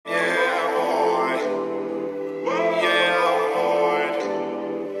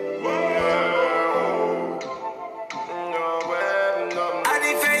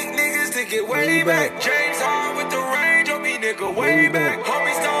way back. James Hard with the range on me, nigga, way back.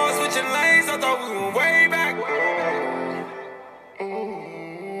 Homie stars switching lanes, I thought we went way back.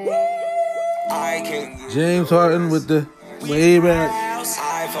 I can't James Harden with the way back. I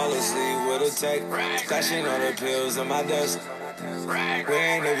fall asleep with a tech, flashing all the pills on my desk.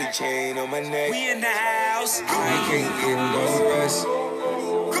 Wearing every chain on my neck. We in the house. I can't get no rest.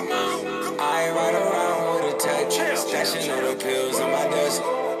 Come on. I ride around with a tech, flashing all the pills on my desk.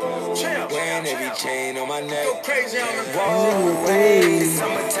 Wearing every chain on my neck. Go crazy on me. Whoa, hey.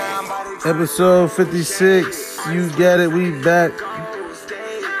 Summertime. Episode 56. You get it. We back.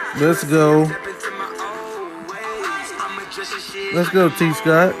 Let's go. Let's go, T.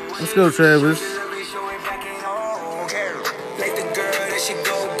 Scott. Let's go, Travis. Like the girl that she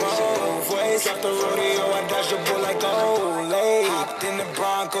go both ways. Off the rodeo, I dodge the bull like Olay. Hopped in the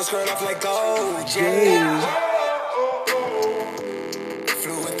Broncos, skirt off like OJ.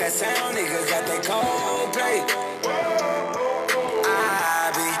 Flew with that sound, nigga got that cold play.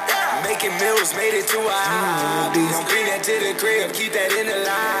 I be making meals, made it to a hobby. Don't bring that to the crib, keep that in the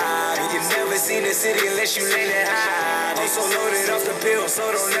lobby. You never seen the city unless you lay that high. I'm so loaded off the pill,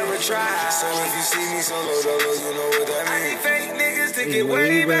 so don't ever try. So if you see me solo, you know what that means. I ain't fake niggas to get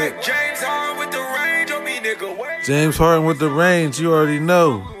way back. James Harden with the range on me, nigga, way back. James Harden with the range. You already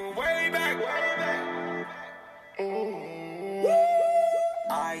know.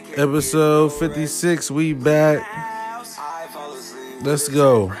 Episode 56. We back. Let's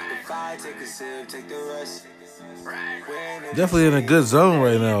go. Definitely in a good zone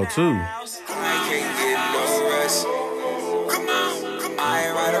right now, too.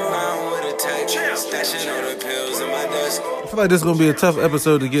 I feel like this is going to be a tough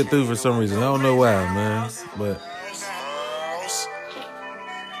episode to get through for some reason. I don't know why, man. But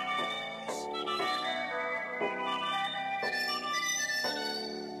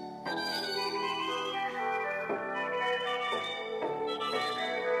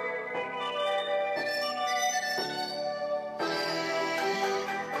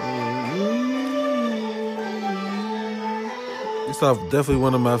it's off definitely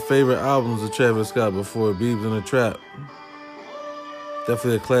one of my favorite albums of Travis Scott before Beebs in the Trap.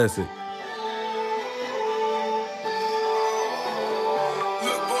 Definitely a classic.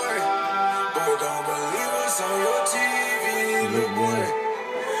 Look, boy, don't believe what's on your TV. Look, boy,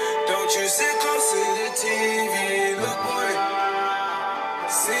 don't you sit close to the TV. Look, boy,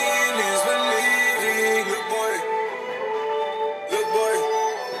 seeing is believing. Look, boy,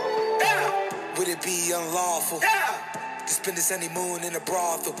 yeah. Would it be unlawful? Yeah. To spend a Sunday moon in a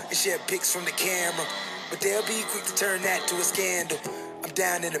brothel and share pics from the camera, but they'll be quick to turn that to a scandal. I'm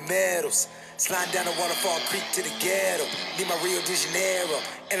down in the meadows, sliding down the waterfall creek to the ghetto. Need my Rio de Janeiro,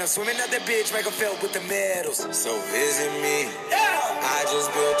 and I'm swimming out that bitch like I felt with the medals. So visit me, I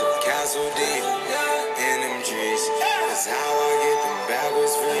just built a castle deep in them trees. That's how I get them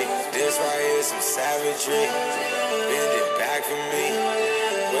backwards free. This right here's some savagery. Bend it back for me,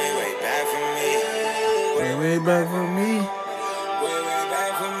 way back for me. Way back for me. Way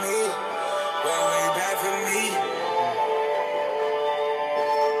back for me. Way back for me.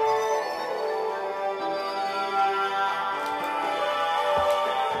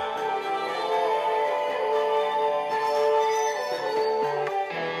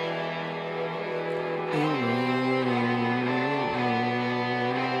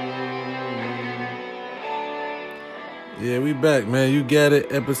 Yeah, we back, man. You got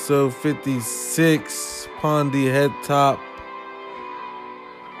it. Episode 56. Pondy Head Top.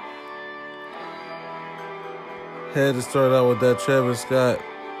 Had to start out with that Travis Scott.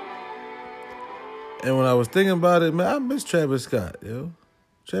 And when I was thinking about it, man, I miss Travis Scott, yo.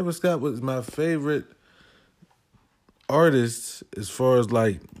 Travis Scott was my favorite artist as far as,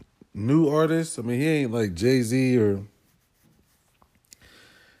 like, new artists. I mean, he ain't like Jay-Z or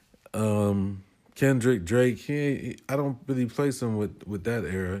Kendrick, Drake. I don't really place him with that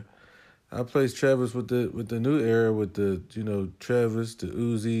era. I place Travis with the new era, with the, you know, Travis, the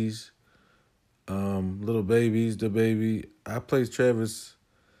Uzis, Little Babies, the Baby. I place Travis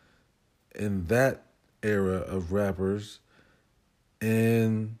in that era of rappers.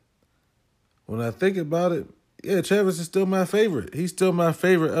 And when I think about it, yeah, Travis is still my favorite. He's still my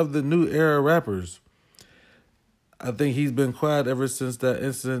favorite of the new era rappers. I think he's been quiet ever since that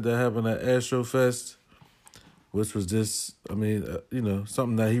incident that happened at Astrofest, which was just, I mean, you know,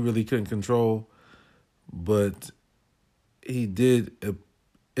 something that he really couldn't control. But he did,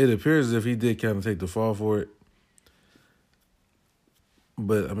 it appears as if he did kind of take the fall for it.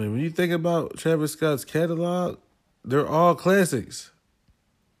 But, I mean, when you think about Travis Scott's catalog, they're all classics.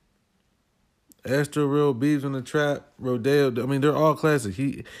 Astro Real, Beeves in the Trap, Rodeo. I mean, they're all classic.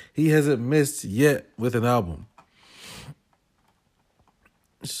 He hasn't missed yet with an album.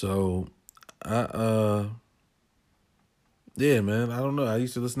 So, yeah, man. I don't know. I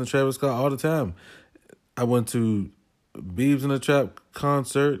used to listen to Travis Scott all the time. I went to Beeves in the Trap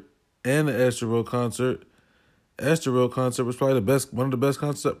concert and the Astro World concert. Astro World concert was probably one of the best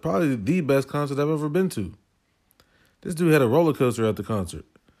concerts, probably the best concert I've ever been to. This dude had a roller coaster at the concert.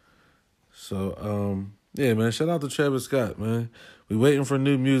 So, yeah, man, shout out to Travis Scott, man. We waiting for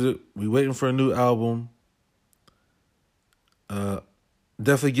new music. We waiting for a new album.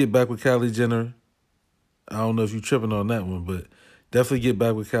 Definitely get back with Kylie Jenner. I don't know if you're tripping on that one, but definitely get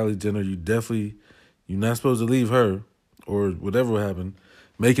back with Kylie Jenner. You're not supposed to leave her or whatever will happen.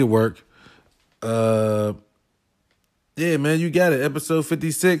 Make it work. Yeah, man, you got it. Episode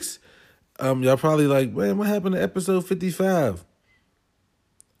 56. Y'all probably like, man, what happened to episode 55?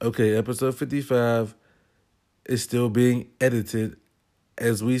 Okay, episode 55 is still being edited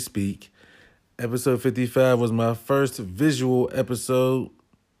as we speak. Episode 55 was my first visual episode,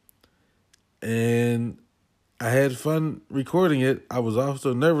 and I had fun recording it. I was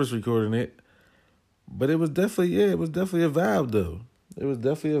also nervous recording it, but it was definitely a vibe, though. It was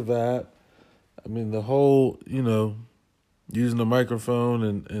definitely a vibe. I mean, the whole, using the microphone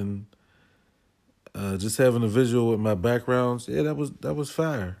and just having a visual with my backgrounds, yeah, that was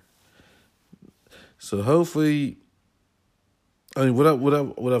fire. So hopefully, I mean, what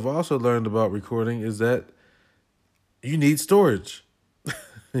I've also learned about recording is that you need storage.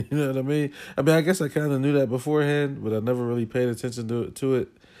 You know what I mean? I guess I kind of knew that beforehand, but I never really paid attention to it.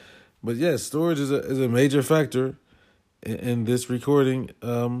 But yes, storage is a major factor in this recording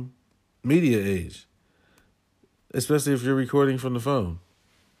media age, especially if you're recording from the phone.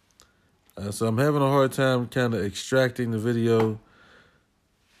 So I'm having a hard time kind of extracting the video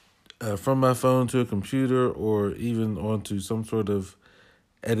from my phone to a computer or even onto some sort of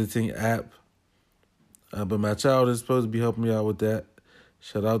editing app. But my child is supposed to be helping me out with that.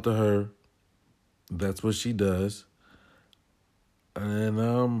 Shout out to her. That's what she does. And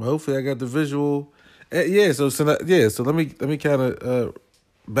hopefully I got the visual. So let me kind of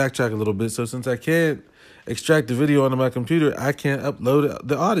backtrack a little bit. So since I can't extract the video onto my computer, I can't upload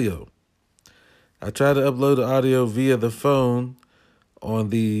the audio. I tried to upload the audio via the phone on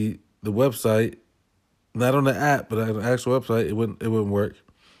the website, not on the app, but on the actual website. It wouldn't work.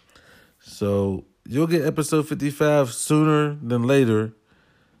 So you'll get episode 55 sooner than later.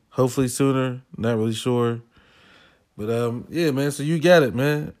 Hopefully sooner. Not really sure. But yeah, man. So you got it,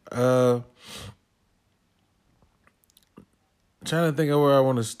 man. Trying to think of where I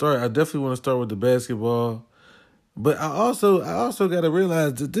want to start. I definitely want to start with the basketball, but I also got to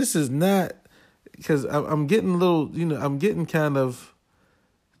realize that this is not, because I'm getting a little, I'm getting kind of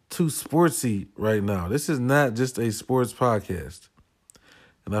too sportsy right now. This is not just a sports podcast.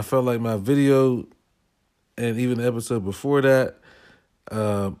 And I felt like my video and even the episode before that,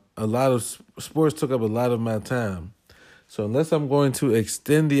 a lot of sports took up a lot of my time. So unless I'm going to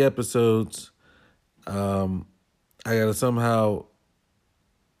extend the episodes, I got to somehow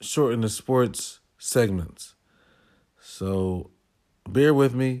shorten the sports segments. So bear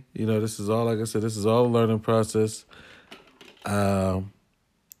with me. This is all, like I said, this is all a learning process.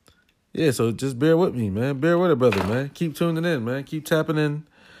 Yeah, so just bear with me, man. Bear with it, brother, man. Keep tuning in, man. Keep tapping in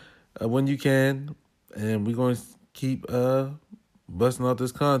when you can. And we're going to keep busting out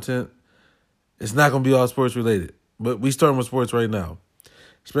this content. It's not going to be all sports related, but we starting with sports right now.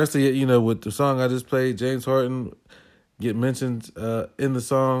 Especially, with the song I just played, James Harden get mentioned in the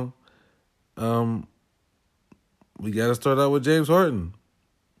song. We got to start out with James Harden.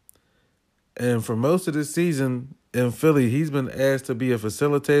 And for most of this season in Philly, he's been asked to be a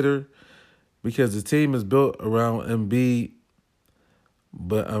facilitator because the team is built around Embiid.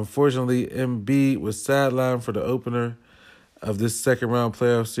 But unfortunately, Embiid was sidelined for the opener of this second-round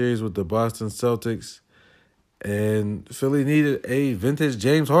playoff series with the Boston Celtics. And Philly needed a vintage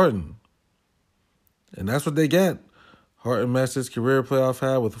James Harden. And that's what they got. Harden matched his career playoff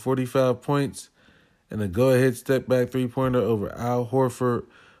high with 45 points and a go-ahead step-back three-pointer over Al Horford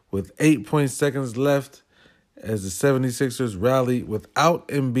with 8 seconds left as the 76ers rallied without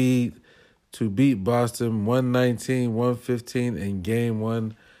Embiid to beat Boston 119-115 in Game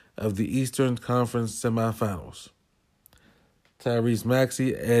 1 of the Eastern Conference semifinals. Tyrese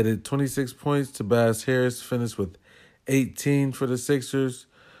Maxey added 26 points. Tobias Harris finished with 18 for the Sixers,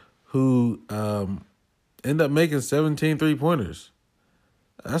 who ended up making 17 three-pointers.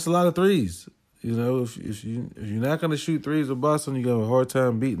 That's a lot of threes. If you're not going to shoot threes with Boston, you're going to have a hard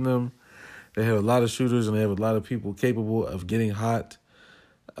time beating them. They have a lot of shooters, and they have a lot of people capable of getting hot.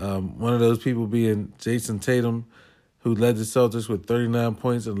 One of those people being Jason Tatum, who led the Celtics with 39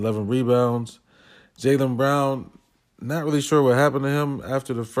 points and 11 rebounds. Jaylen Brown, not really sure what happened to him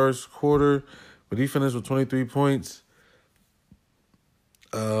after the first quarter, but he finished with 23 points.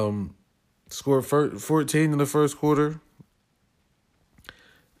 Scored 14 in the first quarter.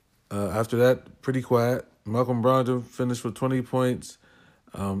 After that, pretty quiet. Malcolm Brogdon finished with 20 points.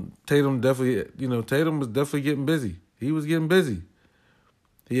 Tatum was definitely getting busy. He was getting busy.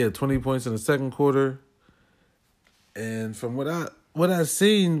 He had 20 points in the second quarter. And from what I've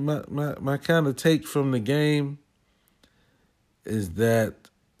seen, my kind of take from the game is that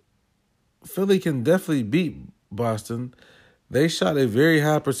Philly can definitely beat Boston. They shot a very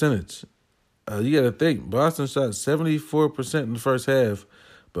high percentage. You got to think, Boston shot 74% in the first half,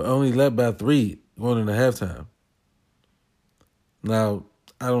 but only led by 3 going into halftime. Now,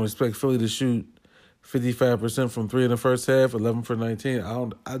 I don't expect Philly to shoot 55% from 3 in the first half, 11 for 19.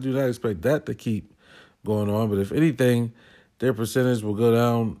 I do not expect that to keep going on. But if anything, their percentage will go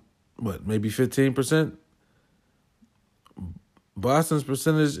down, maybe 15%? Boston's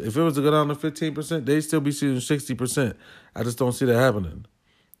percentage, if it was to go down to 15%, they'd still be shooting 60%. I just don't see that happening.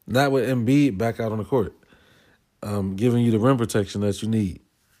 Not with Embiid back out on the court, giving you the rim protection that you need.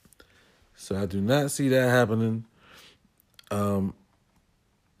 So I do not see that happening. I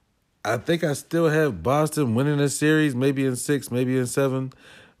think I still have Boston winning this series, maybe in 6, maybe in 7.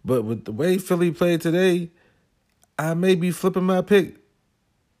 But with the way Philly played today, I may be flipping my pick.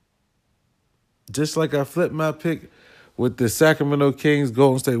 Just like I flipped my pick with the Sacramento Kings,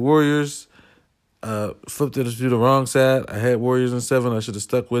 Golden State Warriors. Flipped it to the wrong side. I had Warriors in 7. I should have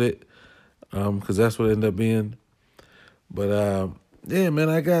stuck with it because that's what it ended up being. But, yeah, man,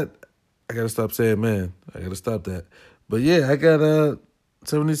 I got to stop saying man. I got to stop that. But, yeah, I got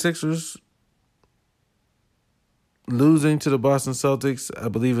 76ers losing to the Boston Celtics, I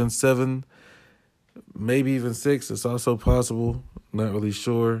believe in 7, maybe even 6. It's also possible. Not really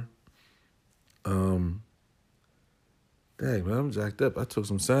sure. Dang, man, I'm jacked up. I took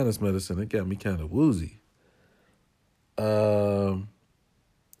some sinus medicine. It got me kind of woozy. So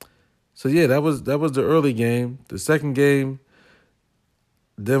yeah, that was the early game. The second game,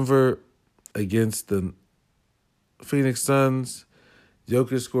 Denver against the Phoenix Suns.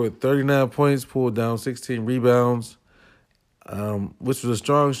 Jokic scored 39 points, pulled down 16 rebounds, which was a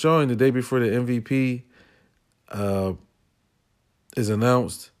strong showing the day before the MVP is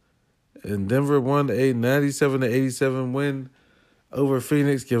announced. And Denver won a 97-87 win over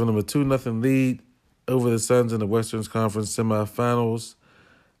Phoenix, giving them a 2-0 lead over the Suns in the Western Conference semifinals.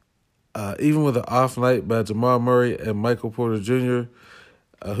 Even with an off night by Jamal Murray and Michael Porter Jr.,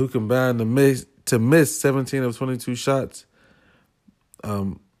 who combined to miss 17 of 22 shots,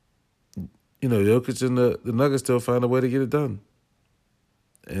 Jokic and the Nuggets still find a way to get it done.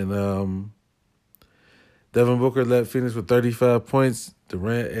 And Devin Booker led Phoenix with 35 points.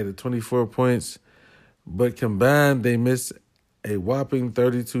 Durant added 24 points. But combined, they missed a whopping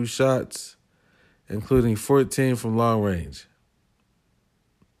 32 shots, including 14 from long range.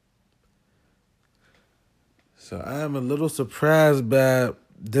 So I am a little surprised by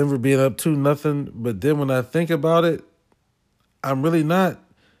Denver being up 2-0. But then when I think about it, I'm really not.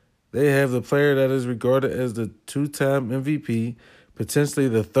 They have the player that is regarded as the 2-time MVP, potentially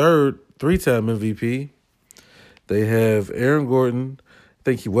the third 3-time MVP. They have Aaron Gordon. I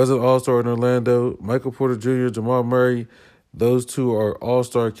think he was an all-star in Orlando. Michael Porter Jr., Jamal Murray. Those two are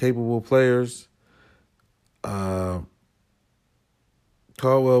all-star capable players. Caldwell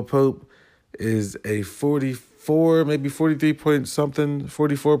Pope is a 44, maybe 43 point something,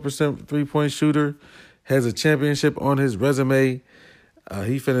 44% three-point shooter. Has a championship on his resume.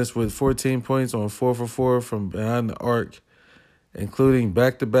 He finished with 14 points on 4 for 4 from behind the arc, including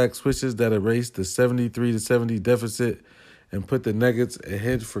back-to-back switches that erased the 73-70 deficit and put the Nuggets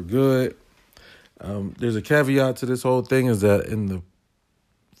ahead for good. There's a caveat to this whole thing is that in the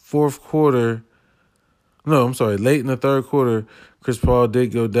late in the third quarter, Chris Paul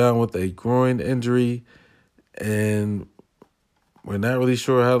did go down with a groin injury, and we're not really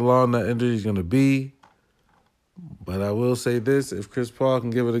sure how long that injury is going to be. But I will say this, if Chris Paul can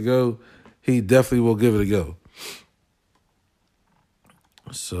give it a go, he definitely will give it a go.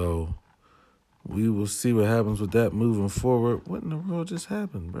 So we will see what happens with that moving forward. What in the world just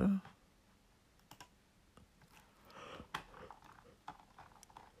happened, bro?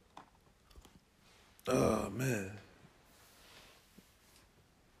 Oh, man.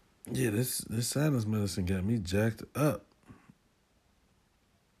 Yeah, this sinus medicine got me jacked up.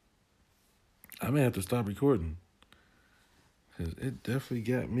 I may have to stop recording, because it definitely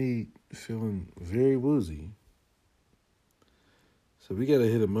got me feeling very woozy. So we got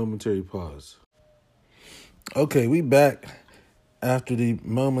to hit a momentary pause. Okay, we back after the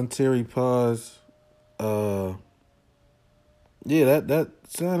momentary pause. Yeah, that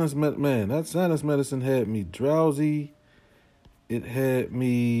sinus medicine had me drowsy. It had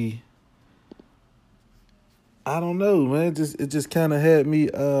me, I don't know, man. It just kind of had me.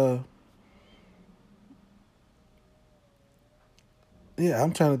 Yeah,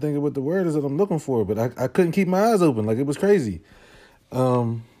 I'm trying to think of what the word is that I'm looking for, but I couldn't keep my eyes open. Like, it was crazy.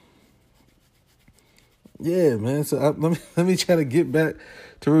 Yeah, man. So let me try to get back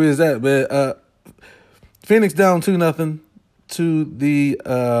to where it's at, man. Phoenix down 2-0 to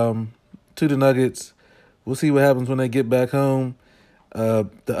the Nuggets. We'll see what happens when they get back home. The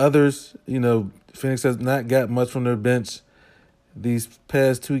others, Phoenix has not got much from their bench these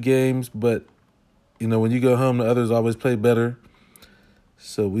past 2 games, but when you go home, the others always play better.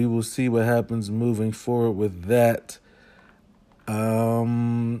 So we will see what happens moving forward with that.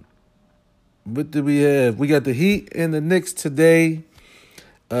 What do we have? We got the Heat and the Knicks today.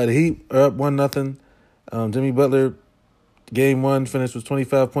 The Heat are up 1-0. Jimmy Butler, game 1, finished with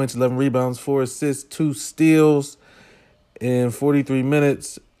 25 points, 11 rebounds, 4 assists, 2 steals in 43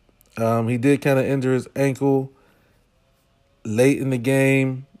 minutes. He did kind of injure his ankle late in the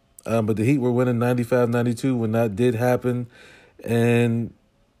game, but the Heat were winning 95-92 when that did happen. And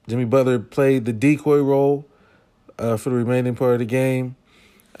Jimmy Butler played the decoy role for the remaining part of the game.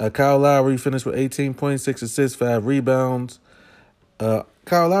 Kyle Lowry finished with 18 points, 6 assists, 5 rebounds.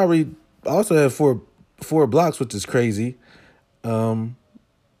 Kyle Lowry also had four blocks, which is crazy. But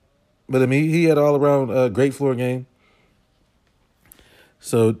I mean, he had all around a great floor game.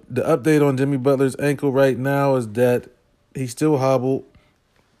 So the update on Jimmy Butler's ankle right now is that he's still hobbled.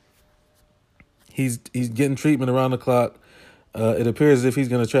 He's getting treatment around the clock. It appears as if he's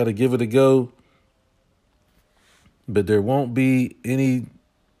going to try to give it a go, but there won't be any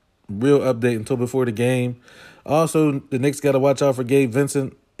real update until before the game. Also, the Knicks got to watch out for Gabe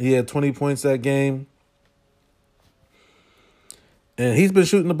Vincent. He had 20 points that game, and he's been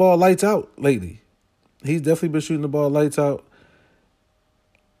shooting the ball lights out lately. He's definitely been shooting the ball lights out,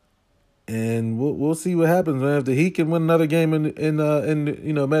 and we'll see what happens, man. If the Heat can win another game in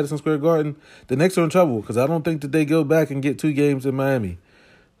Madison Square Garden, the Knicks are in trouble because I don't think that they go back and get 2 games in Miami.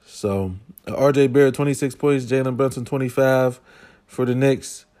 So R.J. Barrett 26 points, Jalen Brunson 25 for the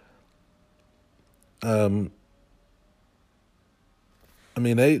Knicks. I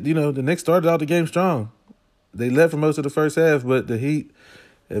mean, the Knicks started out the game strong. They led for most of the first half, but the Heat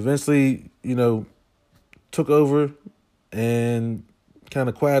eventually, took over and kind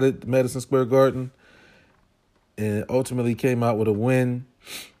of quieted Madison Square Garden and ultimately came out with a win.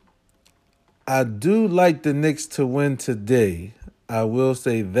 I do like the Knicks to win today. I will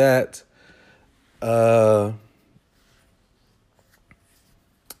say that. I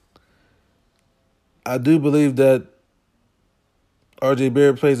do believe that R.J.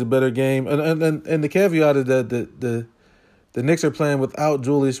 Barrett plays a better game. And the caveat is that the Knicks are playing without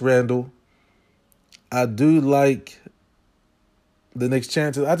Julius Randle. I do like the Knicks'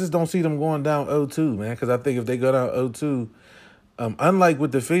 chances. I just don't see them going down 0-2, man, because I think if they go down 0-2, unlike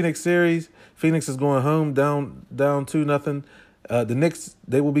with the Phoenix series, Phoenix is going home down 2-0. The Knicks,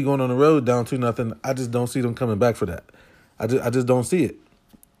 they will be going on the road down 2-0. I just don't see them coming back for that. I just don't see it.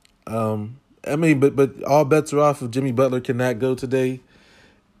 I mean, but all bets are off if Jimmy Butler cannot go today.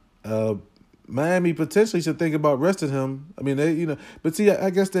 Miami potentially should think about resting him. I mean, but see, I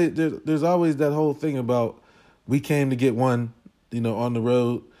guess there's always that whole thing about we came to get one, on the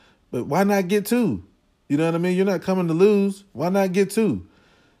road, but why not get 2? You know what I mean? You're not coming to lose. Why not get 2?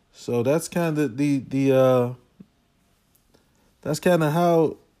 So that's kind of that's kind of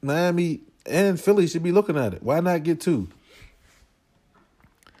how Miami and Philly should be looking at it. Why not get 2?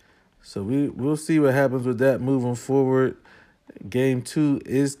 So we'll see what happens with that moving forward. Game 2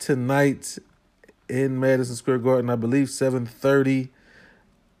 is tonight in Madison Square Garden, I believe 7:30.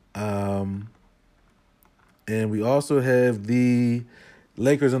 And we also have the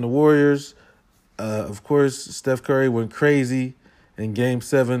Lakers and the Warriors. Of course, Steph Curry went crazy in Game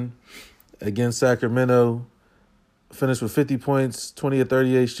 7 against Sacramento. Finished with 50 points, 20 of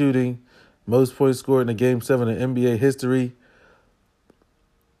 38 shooting. Most points scored in a Game 7 in NBA history.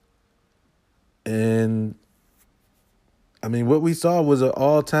 And, I mean, what we saw was an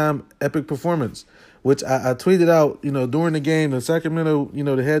all-time epic performance, which I tweeted out, during the game. The Sacramento,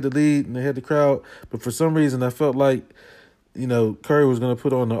 they had the lead and they had the crowd. But for some reason, I felt like, Curry was going to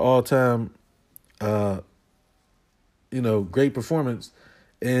put on the all-time, great performance.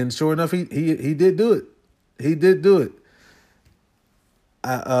 And sure enough, he did do it. He did do it.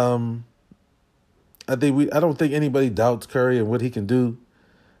 I I don't think anybody doubts Curry and what he can do.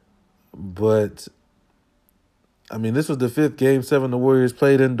 But I mean, this was the 5th Game 7 the Warriors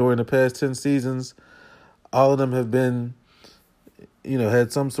played in during the past 10 seasons. All of them have been,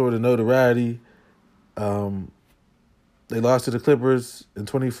 had some sort of notoriety. They lost to the Clippers in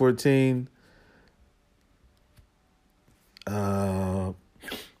 2014.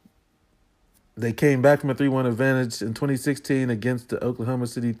 They came back from a 3-1 advantage in 2016 against the Oklahoma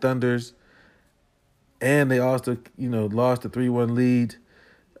City Thunders. And they also, lost a 3-1 lead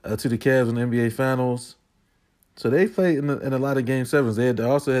to the Cavs in the NBA Finals. So they played in a lot of Game 7s. They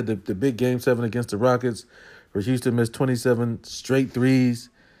also had the big Game 7 against the Rockets, where Houston missed 27 straight threes.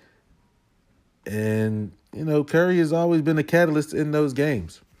 And, Curry has always been a catalyst in those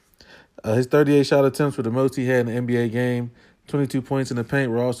games. His 38 shot attempts were the most he had in an NBA game. 22 points in the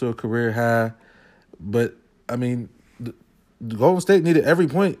paint were also a career high. But, I mean, the Golden State needed every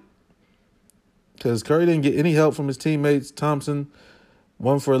point because Curry didn't get any help from his teammates. Thompson,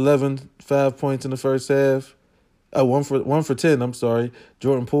 1 for 11, 5 points in the first half. 1 for 10, I'm sorry.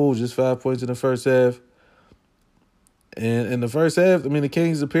 Jordan Poole, just 5 points in the first half. And in the first half, the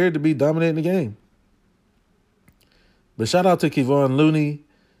Kings appeared to be dominating the game. But shout out to Kevon Looney.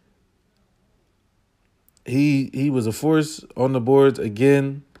 He was a force on the boards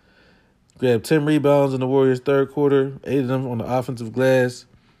again. Grabbed 10 rebounds in the Warriors' third quarter, 8 of them on the offensive glass.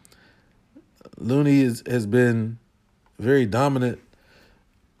 Looney has been very dominant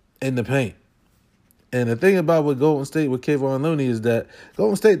in the paint. And the thing about with Golden State with Kevon Looney is that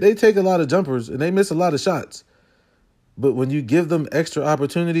Golden State, they take a lot of jumpers and they miss a lot of shots. But when you give them extra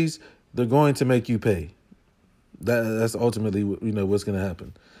opportunities, they're going to make you pay. That's ultimately what's going to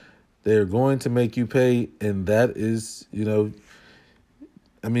happen. They're going to make you pay, and that is,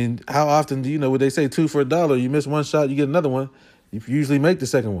 how often do what they say, 2 for $1? You miss one shot, you get another one. You usually make the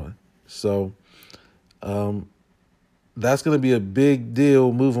second one. So that's going to be a big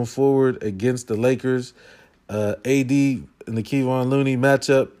deal moving forward against the Lakers. AD and the Kevon Looney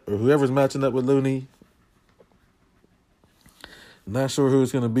matchup, or whoever's matching up with Looney, not sure who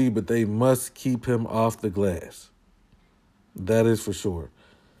it's going to be, but they must keep him off the glass. That is for sure.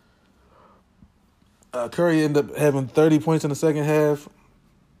 Curry ended up having 30 points in the second half.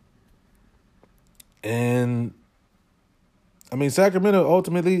 And, Sacramento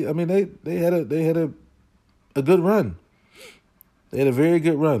ultimately, they had a good run. They had a very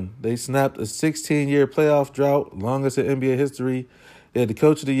good run. They snapped a 16-year playoff drought, longest in NBA history. They had the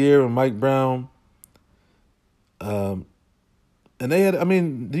Coach of the Year with Mike Brown. And they had,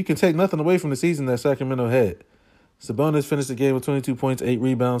 you can take nothing away from the season that Sacramento had. Sabonis finished the game with 22 points, 8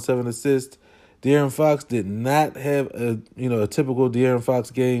 rebounds, 7 assists. De'Aaron Fox did not have a typical De'Aaron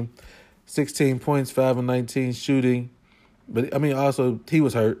Fox game. 16 points, 5 of 19 shooting. But, also he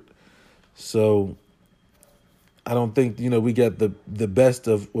was hurt. So I don't think, we got the best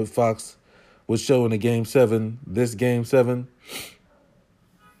of what Fox was showing in Game 7, this Game 7.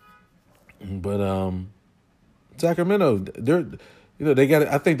 But Sacramento, they got.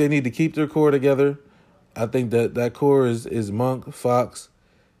 I think they need to keep their core together. I think that core is Monk, Fox,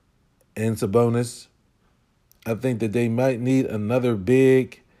 and Sabonis. I think that they might need another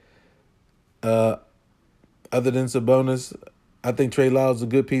big. Other than Sabonis, I think Trey Lyles is a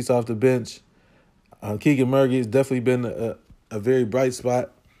good piece off the bench. Keegan Murray has definitely been a very bright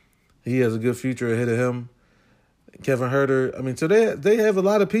spot. He has a good future ahead of him. Kevin Huerter. So they have a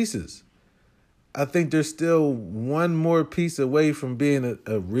lot of pieces. I think they're still one more piece away from being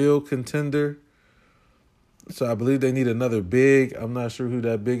a real contender. So I believe they need another big. I'm not sure who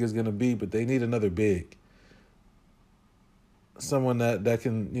that big is going to be, but they need another big. Someone that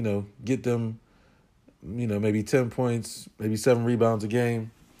can, get them, maybe 10 points, maybe 7 rebounds a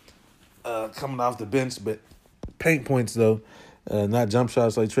game. Coming off the bench, but paint points, though. Not jump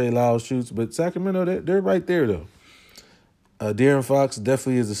shots like Trey Lyles shoots. But Sacramento, they're right there, though. De'Aaron Fox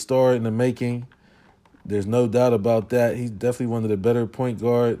definitely is a star in the making. There's no doubt about that. He's definitely one of the better point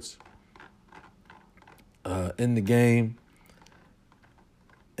guards in the game.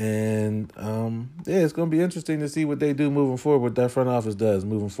 And, it's going to be interesting to see what they do moving forward, what that front office does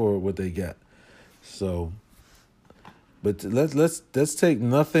moving forward, what they got. So, but let's take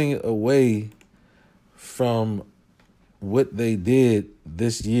nothing away from what they did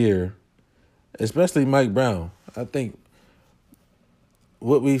this year, especially Mike Brown. I think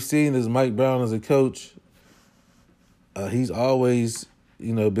what we've seen is Mike Brown as a coach. He's always,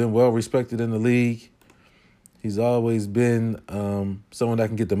 been well respected in the league. He's always been someone that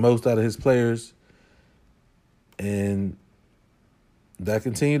can get the most out of his players, and that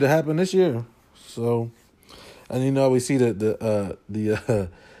continued to happen this year. So, and we see the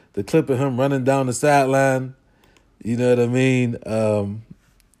the clip of him running down the sideline. You know what I mean?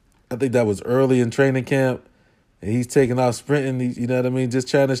 I think that was early in training camp, and he's taking off sprinting. You know what I mean? Just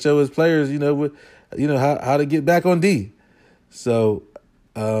trying to show his players, how to get back on D. So,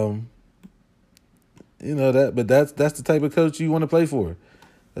 but that's the type of coach you want to play for.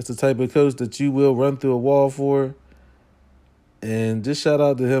 That's the type of coach that you will run through a wall for. And just shout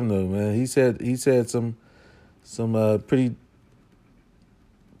out to him though, man. He's had some pretty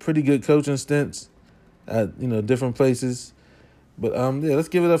good coaching stints at different places. But let's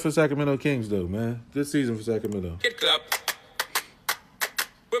give it up for Sacramento Kings though, man. Good season for Sacramento. It clap.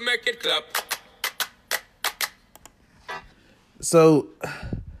 We make it clap. So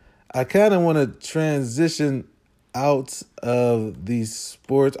I kind of want to transition out of these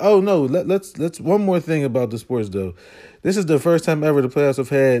sports. Oh no, let's one more thing about the sports though. This is the first time ever the playoffs have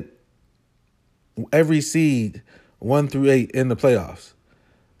had every seed 1 through 8 in the playoffs.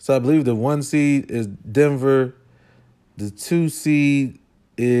 So I believe the 1 seed is Denver. The 2 seed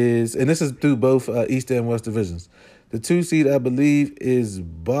is, and this is through both East and West divisions. The 2 seed, I believe, is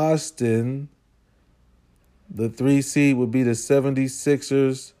Boston. The 3 seed would be the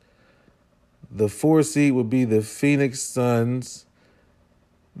 76ers. The 4 seed would be the Phoenix Suns.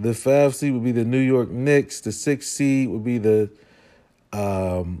 The 5 seed would be the New York Knicks. The 6 seed would be the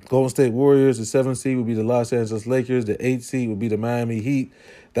Golden State Warriors. The 7 seed would be the Los Angeles Lakers. The 8 seed would be the Miami Heat.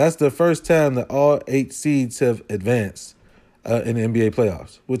 That's the first time that all 8 seeds have advanced in the NBA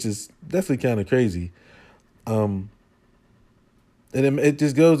playoffs, which is definitely kind of crazy. And it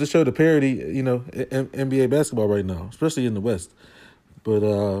just goes to show the parity, in NBA basketball right now, especially in the West. But,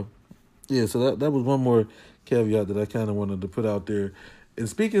 so that was one more caveat that I kind of wanted to put out there. And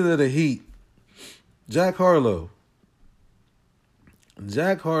speaking of the Heat, Jack Harlow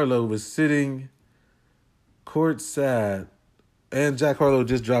was sitting courtside, and Jack Harlow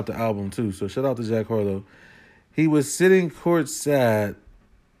just dropped the album too, so shout out to Jack Harlow. He was sitting courtside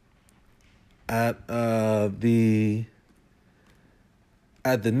at the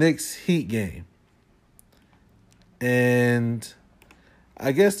Knicks Heat game. And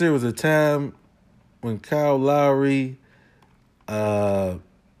I guess there was a time when Kyle Lowry dove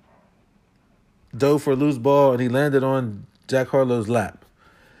for a loose ball and he landed on Jack Harlow's lap.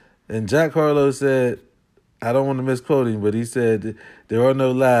 And Jack Harlow said, I don't want to misquote him, but he said, there are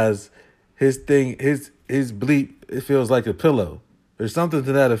no lies. His bleep, it feels like a pillow. There's something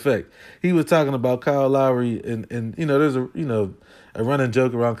to that effect. He was talking about Kyle Lowry and there's a running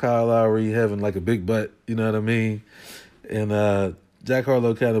joke around Kyle Lowry having like a big butt, you know what I mean? And Jack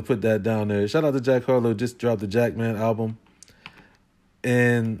Harlow kind of put that down there. Shout out to Jack Harlow, just dropped the Jackman album.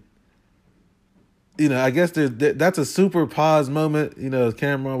 And, I guess that's a super pause moment.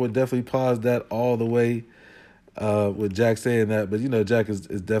 Cameron would definitely pause that all the way with Jack saying that. But, Jack is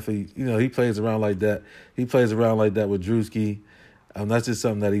definitely, he plays around like that. He plays around like that with Drewski. That's just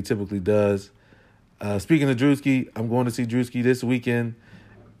something that he typically does. Speaking of Drewski, I'm going to see Drewski this weekend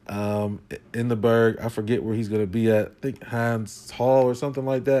in the Berg. I forget where he's going to be at. I think Hines Hall or something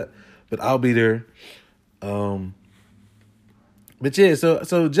like that. But I'll be there. But yeah,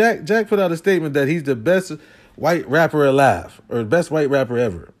 so Jack put out a statement that he's the best white rapper alive, or the best white rapper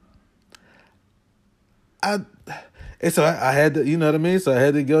ever. I had to, you know what I mean? So I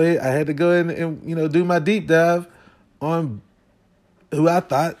had to go ahead and do my deep dive on who I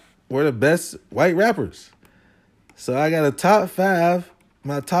thought were the best white rappers. So I got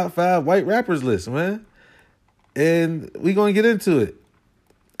my top five white rappers list, man. And we gonna get into it.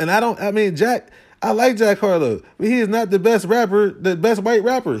 And Jack, I like Jack Harlow, but he is not the best rapper, the best white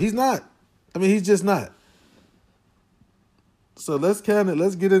rapper. He's not. He's just not. So let's get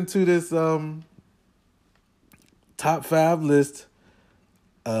into this top 5 list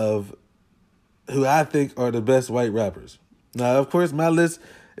of who I think are the best white rappers. Now, of course, my list,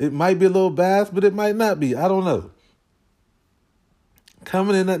 it might be a little biased, but it might not be. I don't know.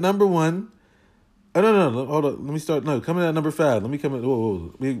 Coming in at number 1. Oh, no, hold on. Let me start. No, coming in at number 5. Let me come in.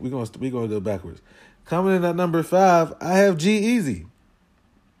 Whoa. We're going to go backwards. Coming in at number 5, I have G-Eazy.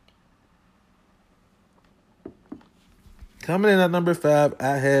 Coming in at number 5,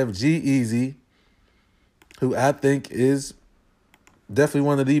 I have G-Eazy, who I think is definitely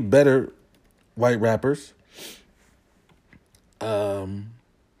one of the better white rappers.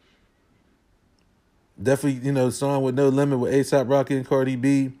 Definitely, song with No Limit with A$AP Rocky and Cardi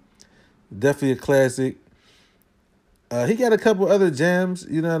B. Definitely a classic. He got a couple other jams,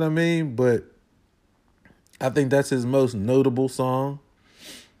 you know what I mean? But I think that's his most notable song.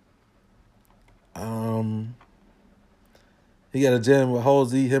 He got a jam with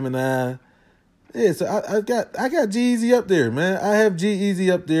Halsey, him and I. Yeah, so I got G-Eazy up there, man. I have G-Eazy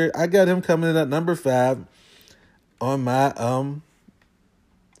up there. I got him coming in at number 5 on my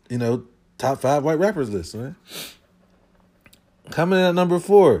top 5 white rappers list, man. Coming in at number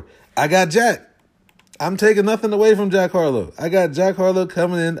 4, I got Jack. I'm taking nothing away from Jack Harlow. I got Jack Harlow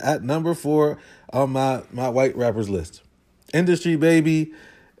coming in at number 4 on my white rappers list. Industry Baby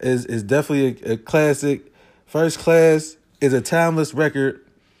is definitely a classic. First Class is a timeless record.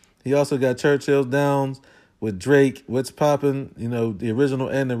 He also got Churchill's Downs with Drake, What's Poppin', the original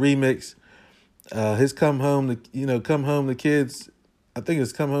and the remix. His Come Home the Kids. I think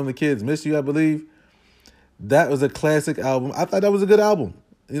it's Come Home the Kids Miss You, I believe. That was a classic album. I thought that was a good album.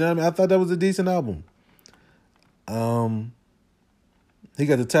 You know what I mean? I thought that was a decent album. He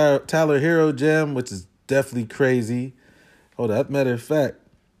got the Tyler Hero Jam, which is definitely crazy. Hold on, matter of fact,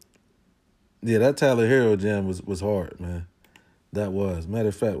 yeah, that Tyler Hero Jam was hard, man. That was. Matter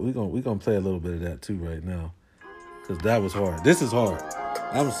of fact, we're gonna play a little bit of that too right now. Cause that was hard. This is hard.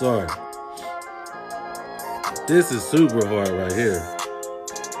 I'm sorry. This is super hard right here.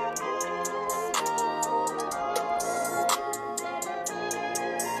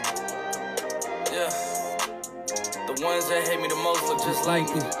 Yeah. The ones that hate me the most look just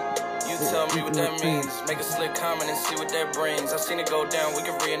like me. You tell me what that means. Make a slick comment and see what that brings. I've seen it go down, we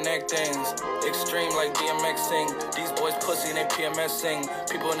can reenact things. Extreme like DMX sing. These boys pussy and they PMS sing.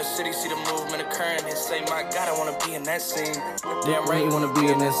 People in the city see the movement occurring and say, my God, I wanna be in that scene. Damn right, you wanna be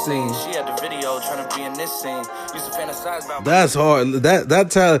in that scene. She had the video trying to be in this scene. Used to fantasize about. That's hard.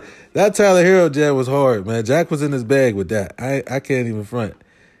 That Tyler Hero Jam was hard, man. Jack was in his bag with that. I can't even front.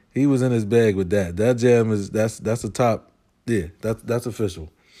 He was in his bag with that. That jam that's a top. Yeah, that's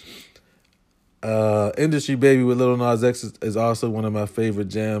official. Industry Baby with Lil Nas X is also one of my favorite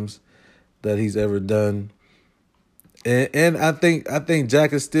jams that he's ever done. And I think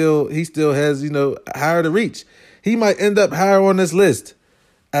Jack is still has, higher to reach. He might end up higher on this list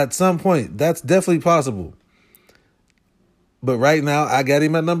at some point. That's definitely possible. But right now I got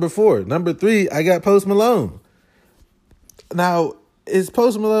him at number 4. Number 3, I got Post Malone. Now, is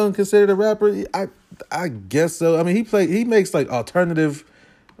Post Malone considered a rapper? I guess so. I mean, he makes like alternative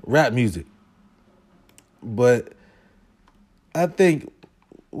rap music. But I think,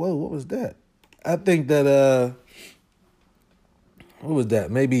 whoa, what was that? I think that, what was that?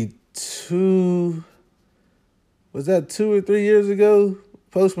 Maybe 2 or 3 years ago?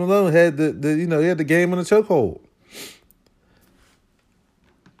 Post Malone had he had the game on the chokehold.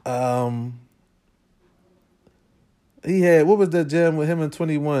 He had, what was that jam with him in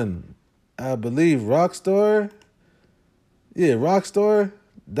 21? I believe Rockstar. Yeah, Rockstar.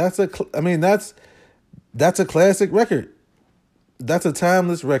 That's a classic record. That's a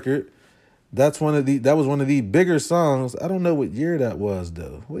timeless record. That was one of the bigger songs. I don't know what year that was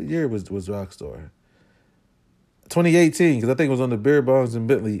though. What year was Rockstar? 2018, because I think it was on the Beer Bongs and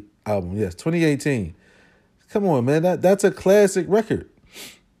Bentley album. Yes, 2018. Come on, man. That's a classic record.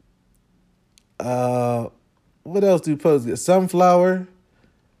 What else do Post get? Sunflower.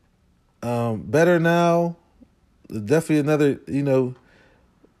 Better Now. Definitely another,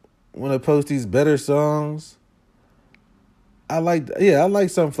 one of Posty's better songs. I like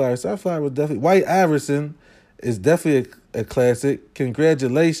Sunflower. Sunflower was definitely. White Iverson is definitely a classic.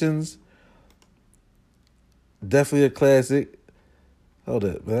 Congratulations. Definitely a classic. Hold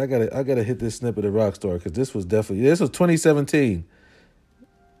up, man. I gotta hit this snippet of Rockstar because this was 2017.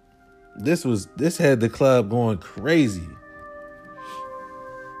 This had the club going crazy.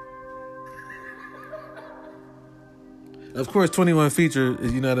 Of course, 21 Feature,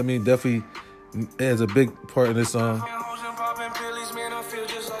 definitely has a big part in this song.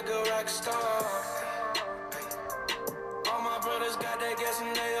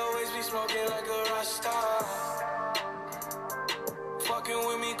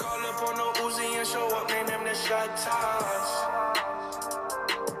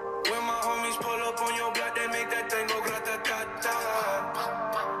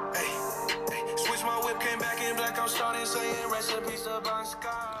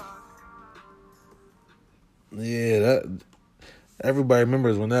 Yeah, that everybody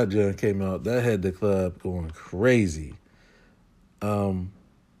remembers when that joint came out. That had the club going crazy. So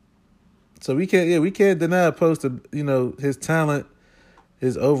we can't deny Post, his talent,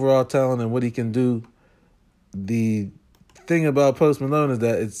 his overall talent, and what he can do. The thing about Post Malone is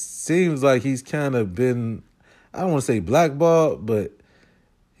that it seems like he's kind of been, I don't want to say blackballed, but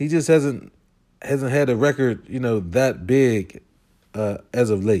he just hasn't had a record, that big as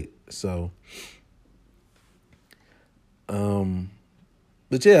of late. So.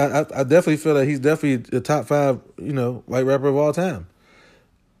 But yeah, I definitely feel that he's definitely the top 5, white rapper of all time.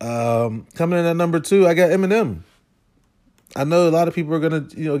 Coming in at number 2, I got Eminem. I know a lot of people are gonna,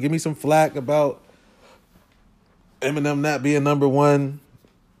 give me some flack about Eminem not being number 1,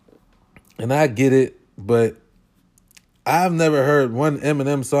 and I get it, but I've never heard one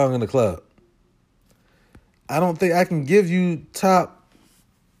Eminem song in the club. I don't think I can give you top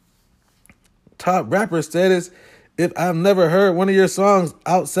rapper status if I've never heard one of your songs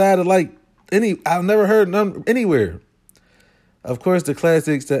outside of I've never heard none anywhere. Of course, the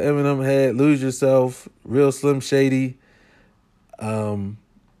classics that Eminem had: "Lose Yourself," "Real Slim Shady." I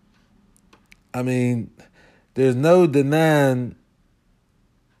mean, there's no denying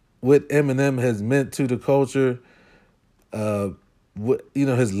what Eminem has meant to the culture.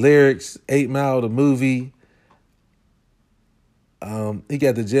 His lyrics, 8 Mile, the movie. He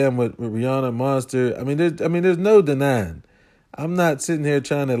got the jam with Rihanna, Monster. I mean, there's no denying. I'm not sitting here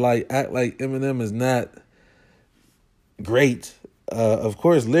trying to act like Eminem is not great. Of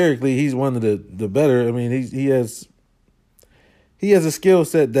course, lyrically, he's one of the better. I mean, he has a skill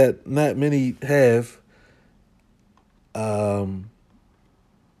set that not many have. But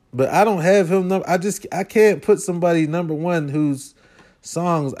I don't have him. I can't put somebody number 1 whose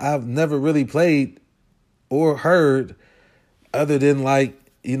songs I've never really played or heard, other than inside.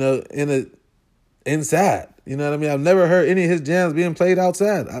 You know what I mean? I've never heard any of his jams being played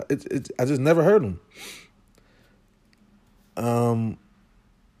outside. I just never heard them.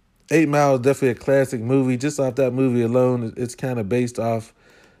 8 Mile is definitely a classic movie. Just off that movie alone, it's kind of based off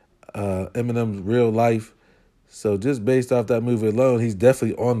Eminem's real life. So just based off that movie alone, he's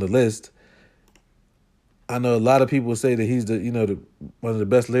definitely on the list. I know a lot of people say that he's one of the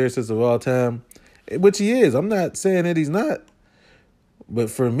best lyricists of all time, which he is. I'm not saying that he's not. But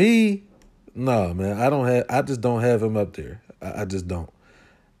for me, no, man, I just don't have him up there. I just don't.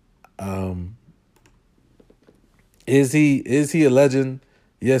 Is he a legend?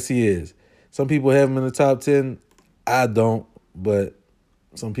 Yes, he is. Some people have him in the top 10. I don't, but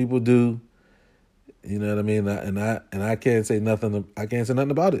some people do. You know what I mean? And I can't say nothing. I can't say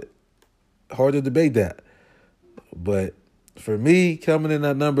nothing about it. Hard to debate that. But for me, coming in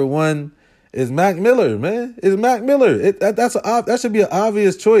at number 1 is Mac Miller, man. It's Mac Miller. That should be an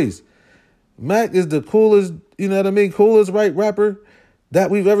obvious choice. Mac is the coolest, coolest white rapper that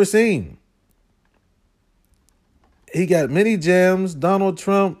we've ever seen. He got many jams. Donald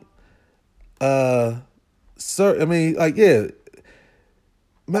Trump, Mac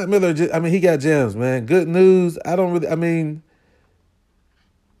Miller, he got jams, man. Good News.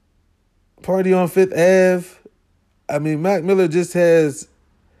 Party on Fifth Ave. Mac Miller just has,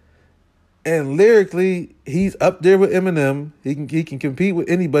 and lyrically, he's up there with Eminem. He can compete with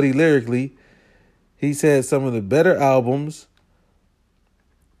anybody lyrically. He's had some of the better albums.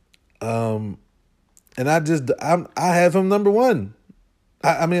 And I have him number 1.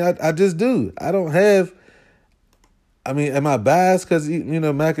 I just do. I don't have. Am I biased because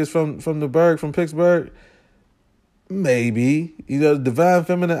Mac is from the Berg, from Pittsburgh? Maybe. The Divine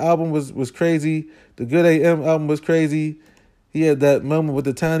Feminine album was crazy. The Good AM album was crazy. He had that moment with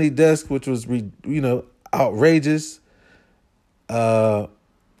the Tiny Desk, which was outrageous.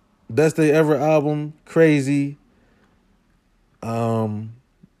 Best Day Ever album, crazy.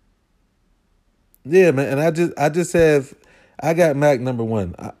 Yeah, man, and I got Mac number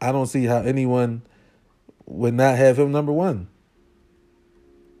 1. I don't see how anyone would not have him number 1.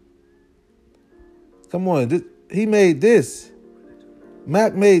 Come on, he made this.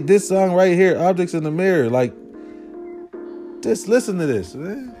 Mac made this song right here, Objects in the Mirror. Just listen to this,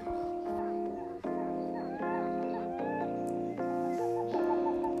 man.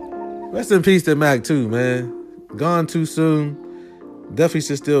 Rest in peace to Mac too, man. Gone too soon. Definitely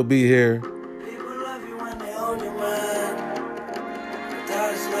should still be here. People love you when they own your mind.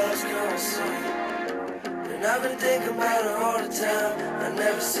 Without his love's currency. And I've been thinking about her all the time. I've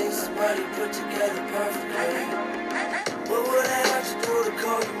never seen somebody put together perfectly. What would I have to do to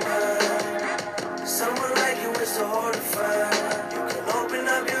call you mine? Someone like you is so hard to find. You can open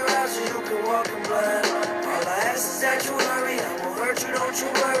up your eyes or you can walk them blind. All I ask is that you hurry. I won't hurt you, don't you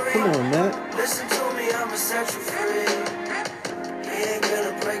worry. Come on, Matt. Listen to me, I'ma set you free. He ain't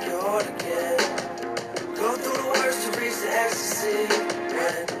gonna break your heart again. Go through the worst to reach the ecstasy.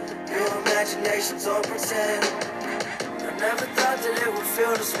 When your imagination's all pretend. I never thought that it would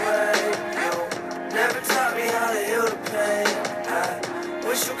feel this way. You never taught me how to heal the pain. I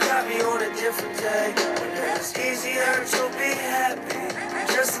wish you caught me on a different day. When it was easier to be happy.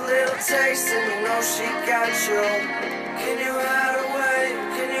 Just a little taste and you know she got you. Can you hide away?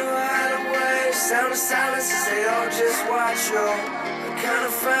 Can you hide away? Sound of silence as they all just watch you. I kinda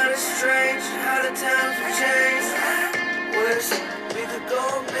find it strange how the times have changed. I wish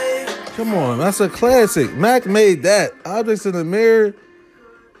Come on, that's a classic. Mac made that. Objects in the Mirror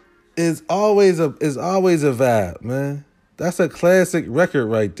is always a vibe, man. That's a classic record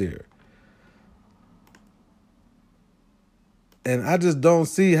right there. And I just don't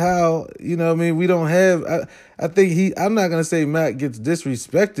see how, you know what I mean, we don't have, I think I'm not going to say Mac gets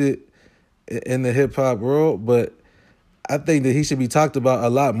disrespected in the hip hop world, but I think that he should be talked about a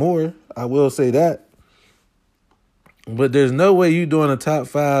lot more. I will say that. But there's no way you doing a top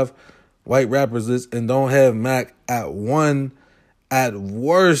 5 white rappers list and don't have Mac at 1, at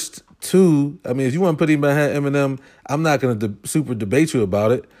worst 2. I mean, if you want to put him behind Eminem, I'm not going to super debate you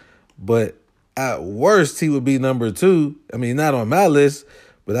about it. But at worst, he would be number 2. I mean, not on my list,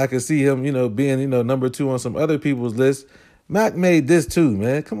 but I could see him, being, number 2 on some other people's list. Mac made this too,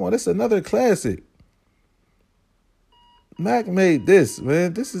 man. Come on, this is another classic. Mac made this,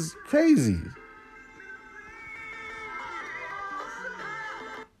 man. This is crazy.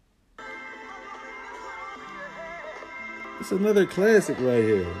 It's another classic right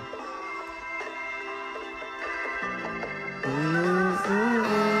here.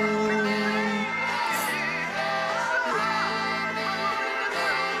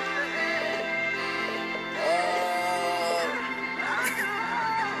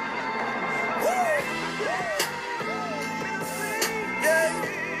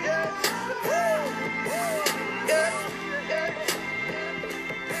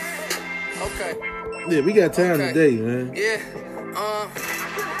 Yeah, we got time today, man. Yeah,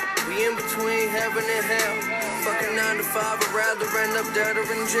 we in between heaven and hell. Fucking 9 to 5, I'd rather end up dead or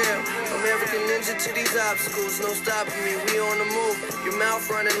in jail. American ninja to these obstacles, no stopping me, we on the move. Your mouth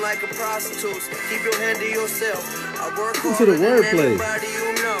running like a prostitute's. Keep your hand to yourself. I work harder than anybody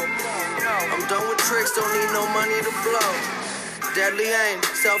you know. I'm done with tricks, don't need no money to blow. Deadly aim,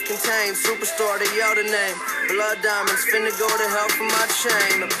 self-contained, superstar, they yell the name. Blood diamonds, finna go to hell for my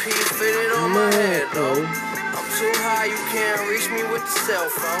chain. A piece fitted on my head, though. I'm too high, you can't reach me with the cell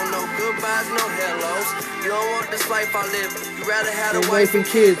phone. No goodbyes, no hellos. You don't want this life I live. You rather have a wife and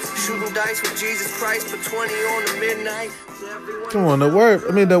kids. Shooting dice with Jesus Christ for 20 on the midnight. Come on, the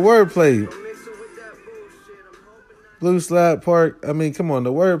wordplay. Blue Slide Park. I mean, come on,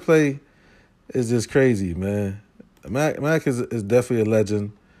 the wordplay is just crazy, man. Mac is definitely a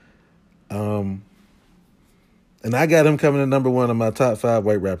legend. And I got him coming in number 1 on my top 5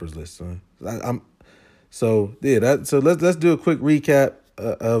 white rappers list, son. So let's do a quick recap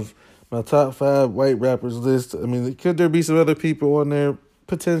of my top 5 white rappers list. I mean, could there be some other people on there?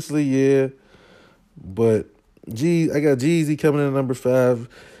 Potentially, yeah. But I got Jeezy coming in at number 5,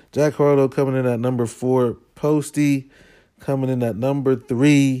 Jack Harlow coming in at number 4, Posty coming in at number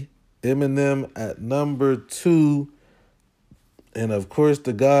 3, Eminem at number 2, and of course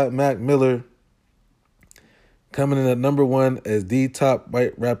the God Mac Miller coming in at number 1 as the top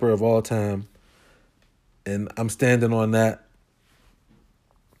white rapper of all time. And I'm standing on that.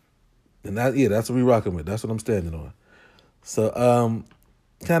 And that's what we rocking with. That's what I'm standing on. So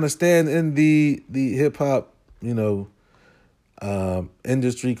kind of stand in the hip hop,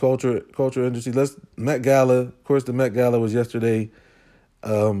 industry, culture industry. Met Gala. Of course, the Met Gala was yesterday.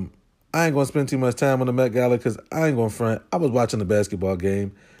 I ain't going to spend too much time on the Met Gala because I ain't going to front. I was watching the basketball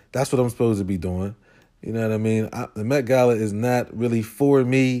game. That's what I'm supposed to be doing. You know what I mean? The Met Gala is not really for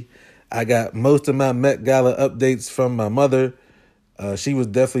me. I got most of my Met Gala updates from my mother. She was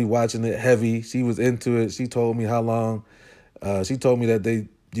definitely watching it heavy. She was into it. She told me how long. She told me that they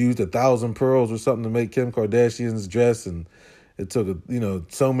used 1,000 pearls or something to make Kim Kardashian's dress, and it took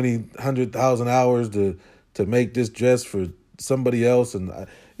so many 100,000 hours to make this dress for somebody else. And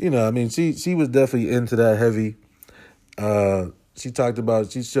she was definitely into that heavy. She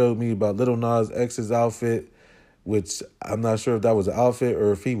showed me about Lil Nas X's outfit, which I'm not sure if that was an outfit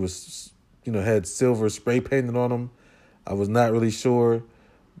or if he was, had silver spray painted on him. I was not really sure.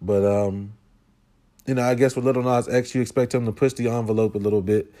 But, I guess with Lil Nas X, you expect him to push the envelope a little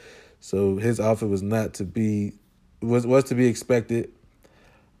bit. So his outfit was not to be, was to be expected.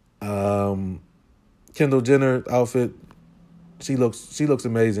 Kendall Jenner outfit, she looks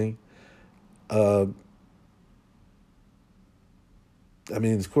amazing. Of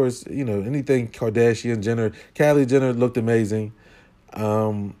course, anything Kardashian, Jenner, Kylie Jenner looked amazing.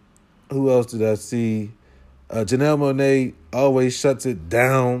 Who else did I see? Janelle Monáe always shuts it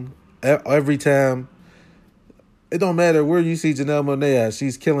down every time. It don't matter where you see Janelle Monáe at,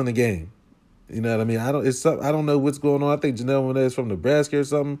 she's killing the game. You know what I mean? I don't know what's going on. I think Janelle Monáe is from Nebraska or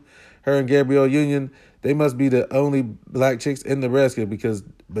something. Her and Gabrielle Union, they must be the only black chicks in Nebraska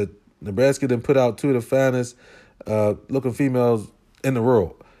but Nebraska done put out 2 of the finest looking females in the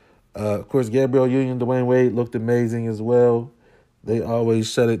world. Of course, Gabrielle Union, Dwayne Wade looked amazing as well. They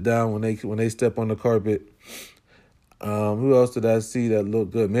always shut it down when they step on the carpet. Who else did I see that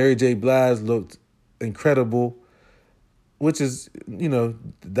looked good? Mary J. Blige looked incredible, which is,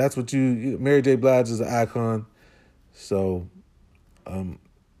 that's what Mary J. Blige is an icon. So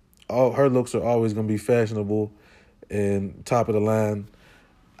all her looks are always going to be fashionable and top of the line.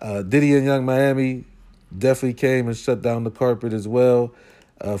 Diddy and Young Miami definitely came and shut down the carpet as well.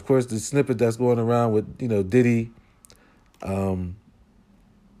 Of course, the snippet that's going around with, Diddy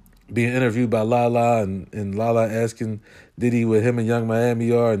being interviewed by Lala and Lala asking Diddy what him and Young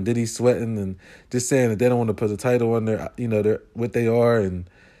Miami are, and Diddy sweating and just saying that they don't want to put a title on their what they are, and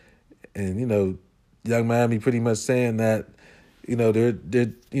Young Miami pretty much saying that they're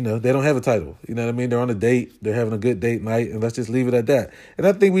they don't have a title. You know what I mean? They're on a date, they're having a good date night, and let's just leave it at that. And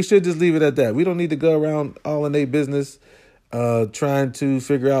I think we should just leave it at that. We don't need to go around all in their business trying to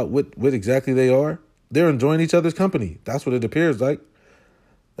figure out what exactly they are. They're enjoying each other's company. That's what it appears like.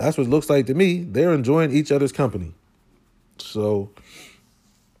 That's what it looks like to me. They're enjoying each other's company. So,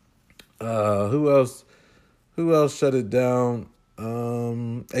 who else? Who else shut it down?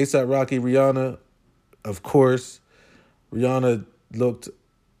 ASAP Rocky, Rihanna, of course. Rihanna looked,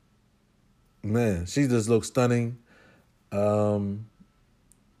 man, she just looked stunning. Cardi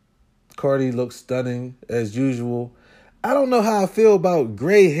looked stunning as usual. I don't know how I feel about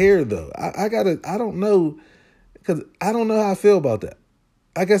gray hair though. I don't know, because I don't know how I feel about that.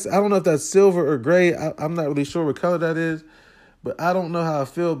 I guess I don't know if that's silver or gray. I'm not really sure what color that is, but I don't know how I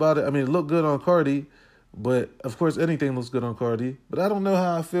feel about it. I mean, it looked good on Cardi, but of course anything looks good on Cardi. But I don't know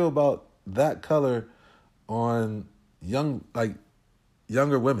how I feel about that color on younger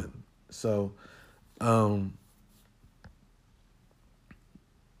women. So,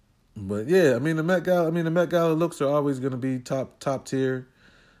 but yeah, I mean the Met Gala looks are always going to be top tier.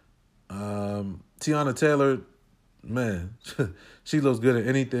 Tiana Taylor, man, she looks good at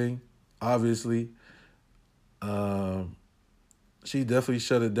anything, obviously. She definitely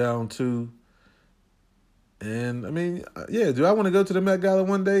shut it down too. And I mean, yeah, do I want to go to the Met Gala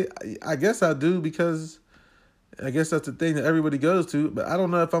one day? I guess I do, because I guess that's the thing that everybody goes to. But I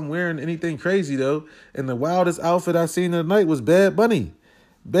don't know if I'm wearing anything crazy though. And the wildest outfit I seen tonight was Bad Bunny.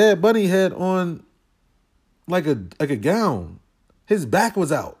 Bad Bunny had on like a gown. His back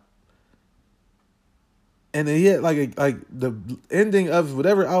was out. And he had like the ending of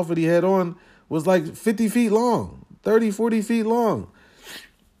whatever outfit he had on was like 50 feet long, 30, 40 feet long.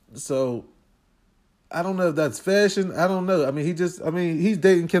 So I don't know if that's fashion. I don't know. I mean, he's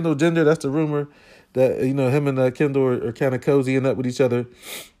dating Kendall Jenner. That's the rumor that, him and Kendall are kind of cozying up with each other.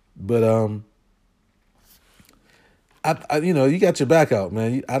 But, you got your back out,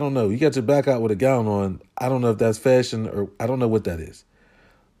 man. I don't know. You got your back out with a gown on. I don't know if that's fashion or I don't know what that is.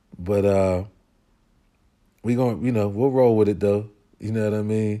 But, we'll roll with it though. You know what I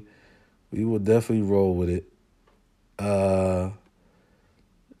mean? We will definitely roll with it.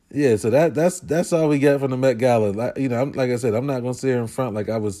 Yeah, so that's all we got from the Met Gala. Like I said, I'm not gonna sit here in front like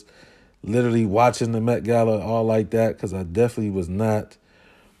I was literally watching the Met Gala all like that, because I definitely was not.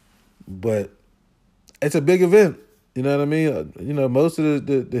 But it's a big event. You know what I mean? Most of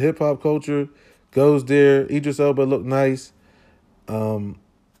the hip hop culture goes there. Idris Elba looked nice, and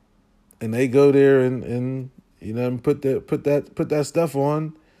they go there and put that stuff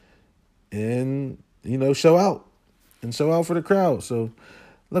on, and show out for the crowd. So.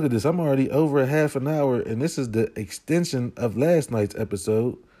 Look at this. I'm already over a half an hour, and this is the extension of last night's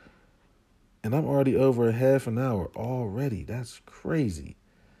episode. And I'm already over a half an hour already. That's crazy.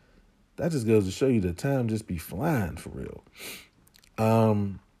 That just goes to show you the time just be flying for real.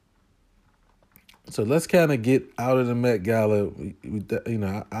 So let's kind of get out of the Met Gala. You got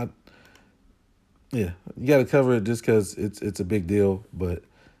to cover it just because it's a big deal, but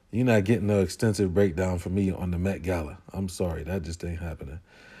you're not getting no extensive breakdown from me on the Met Gala. I'm sorry, that just ain't happening.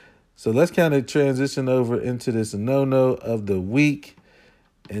 So let's kind of transition over into this no-no of the week.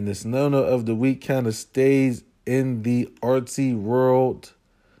 And this no-no of the week kind of stays in the artsy world.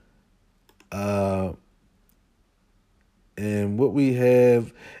 And what we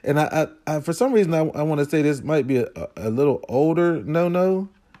have, and I for some reason, I want to say this might be a little older no-no,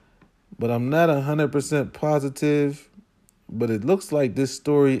 but I'm not 100% positive. But it looks like this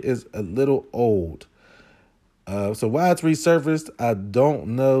story is a little old. So why it's resurfaced, I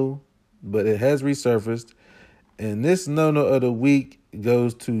don't know, but it has resurfaced. And this no-no of the week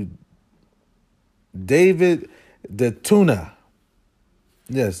goes to David the Tuna.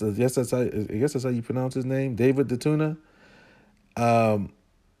 Yes, that's how, I guess that's how you pronounce his name, David the Tuna. And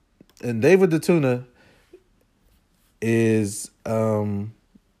David the Tuna is an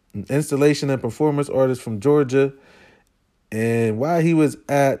installation and performance artist from Georgia. And while he was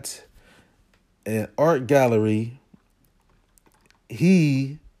at an art gallery,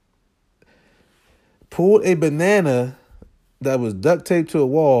 he pulled a banana that was duct taped to a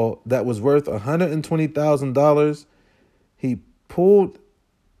wall that was worth $120,000. He pulled,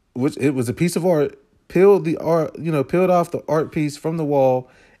 which it was a piece of art, peeled off the art piece from the wall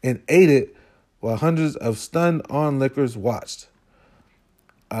and ate it while hundreds of stunned onlookers watched.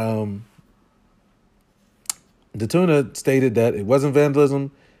 DeTuna stated that it wasn't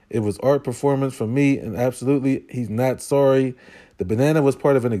vandalism, it was art performance from me, and absolutely, he's not sorry. The banana was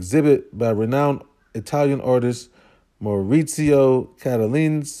part of an exhibit by renowned Italian artist Maurizio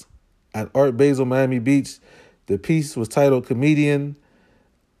Catalins at Art Basel, Miami Beach. The piece was titled Comedian.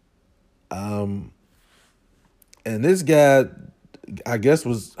 And this guy, I guess,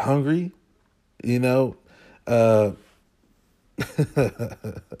 was hungry, you know. I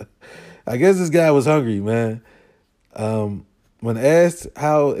guess this guy was hungry, man. When asked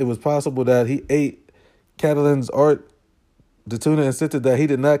how it was possible that he ate Catalin's art, DeTuna insisted that he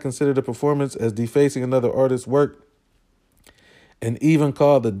did not consider the performance as defacing another artist's work and even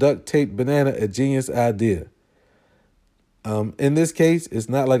called the duct tape banana a genius idea. In this case, it's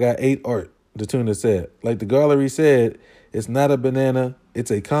not like I ate art, DeTuna said. Like the gallery said, it's not a banana, it's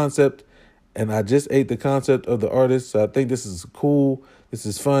a concept, and I just ate the concept of the artist, so I think this is cool, this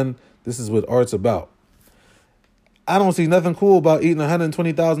is fun, this is what art's about. I don't see nothing cool about eating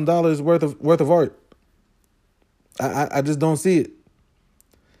 $120,000 worth of art. I just don't see it.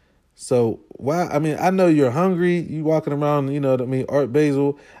 So why? I mean, I know you're hungry. You walking around, Art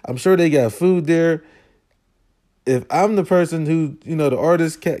Basel. I'm sure they got food there. If I'm the person who, the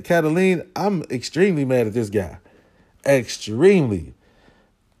artist Cataline, I'm extremely mad at this guy. Extremely.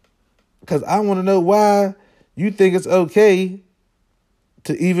 Because I want to know why you think it's okay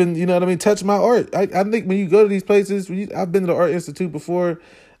to even, touch my art. I think when you go to these places, I've been to the Art Institute before.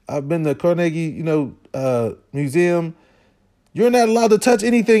 I've been to Carnegie, museum. You're not allowed to touch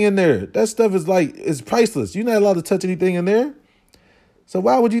anything in there. That stuff is priceless. You're not allowed to touch anything in there. So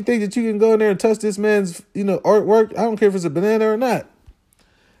why would you think that you can go in there and touch this man's, artwork? I don't care if it's a banana or not.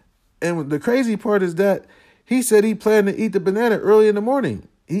 And the crazy part is that he said he planned to eat the banana early in the morning.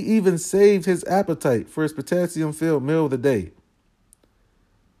 He even saved his appetite for his potassium-filled meal of the day.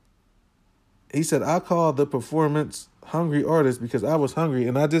 He said, I called the performance hungry artist because I was hungry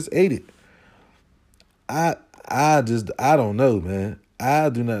and I just ate it. I don't know, man. I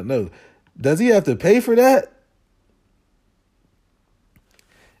do not know. Does he have to pay for that?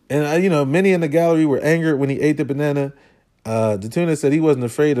 And, many in the gallery were angered when he ate the banana. DeTuna said he wasn't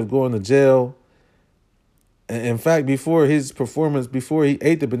afraid of going to jail. And in fact, before his performance, before he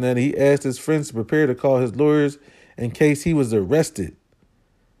ate the banana, he asked his friends to prepare to call his lawyers in case he was arrested.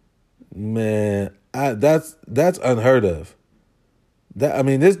 Man, that's unheard of.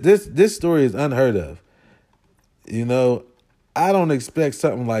 This story is unheard of. I don't expect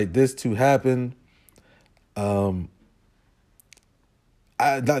something like this to happen.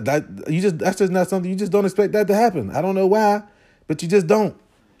 That's just not something, you just don't expect that to happen. I don't know why, but you just don't.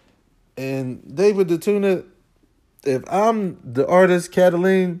 And David DeTuna, if I'm the artist,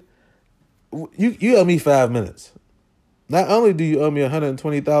 Cataline, you owe me 5 minutes. Not only do you owe me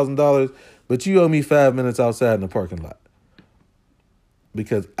 $120,000, but you owe me 5 minutes outside in the parking lot.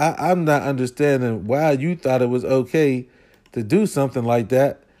 Because I'm not understanding why you thought it was okay to do something like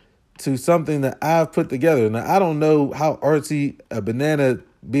that to something that I've put together. Now, I don't know how artsy a banana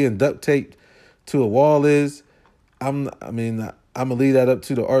being duct taped to a wall is. I'm going to leave that up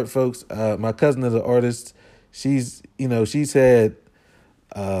to the art folks. My cousin is an artist. She's had,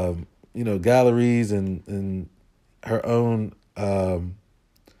 galleries and her own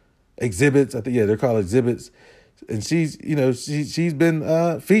exhibits. I think, they're called exhibits. And she's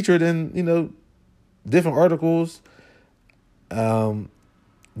been featured in, different articles,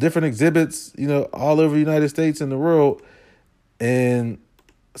 different exhibits, all over the United States and the world. And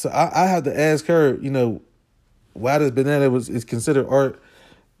so I have to ask her, why this banana is considered art.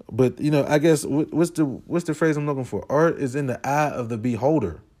 But, I guess what's the phrase I'm looking for? Art is in the eye of the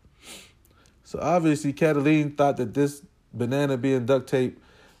beholder. So obviously Cataline thought that this banana being duct taped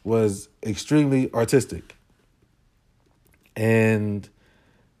was extremely artistic. And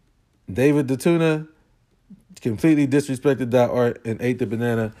David DeTuna completely disrespected that art and ate the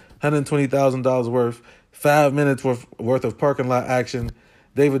banana. $120,000 worth, 5 minutes worth of parking lot action.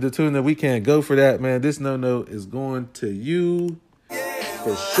 David DeTuna, we can't go for that, man. This no is going to you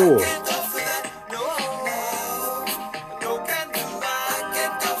for sure.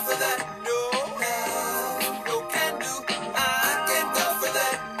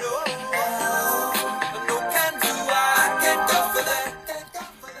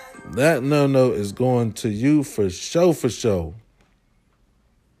 That no is going to you for show, for show.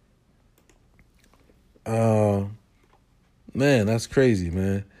 Man, that's crazy,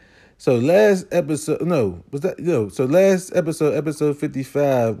 man. So last episode, no, was that so last episode, episode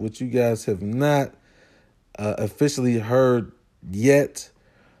 55, which you guys have not officially heard yet.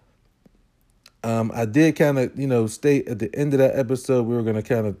 I did kind of, state at the end of that episode we were going to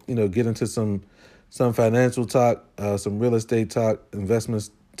kind of, get into some financial talk, some real estate talk, investments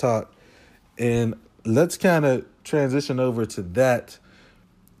talk, and let's kind of transition over to that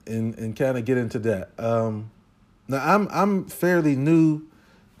and kind of get into that. Now I'm fairly new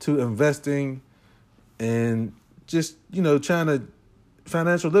to investing and just trying to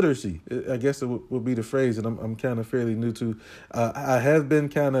financial literacy. I guess it would be the phrase that I'm kind of fairly new to. I have been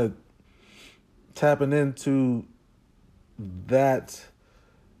kind of tapping into that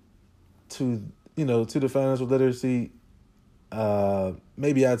to the financial literacy.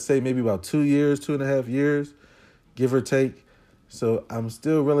 Maybe I'd say maybe about 2 years, 2.5 years, give or take. So I'm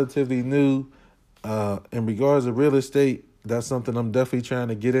still relatively new. In regards to real estate, that's something I'm definitely trying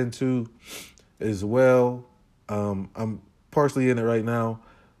to get into as well. I'm partially in it right now,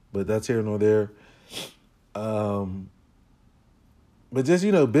 but that's here nor there. But just,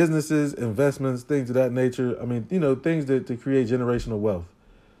 businesses, investments, things of that nature. I mean, things to create generational wealth.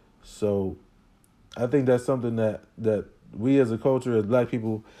 So I think that's something that we as a culture, as Black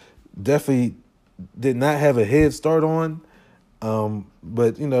people, definitely did not have a head start on.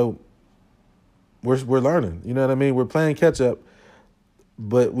 But, we're learning. You know what I mean? We're playing catch up,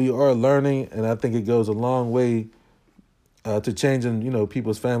 but we are learning, and I think it goes a long way to changing,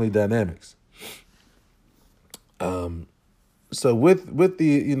 people's family dynamics. So with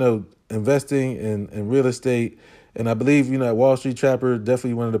the, investing in real estate, and I believe, at Wall Street Trapper,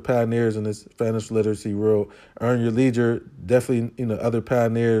 definitely one of the pioneers in this financial literacy world. Earn Your Leisure, definitely, other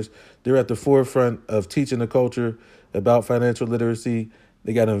pioneers. They're at the forefront of teaching the culture about financial literacy.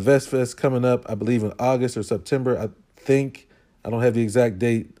 They got InvestFest coming up, I believe, in August or September, I think. I don't have the exact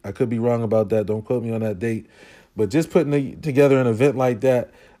date. I could be wrong about that. Don't quote me on that date. But just putting together an event like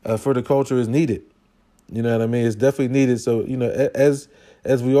that for the culture is needed. You know what I mean? It's definitely needed. So,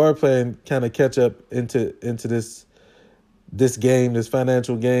 as we are playing kind of catch up into this game, this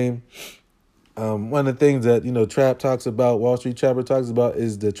financial game, one of the things that, Trap talks about, Wall Street Trapper talks about,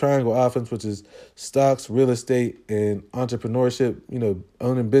 is the triangle offense, which is stocks, real estate, and entrepreneurship,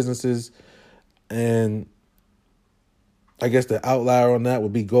 owning businesses. And I guess the outlier on that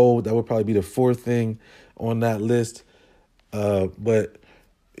would be gold. That would probably be the fourth thing on that list. But,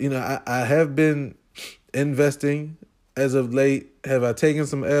 I have been investing as of late. Have I taken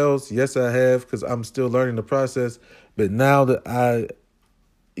some L's? Yes, I have, because I'm still learning the process. But now that I,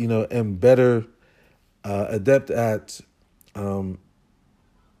 am better adept at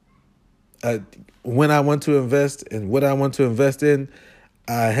when I want to invest and what I want to invest in,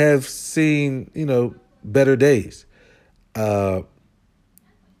 I have seen, better days. One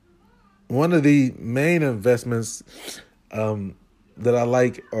of the main investments that I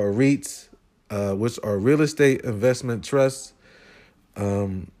like are REITs, which are real estate investment trusts.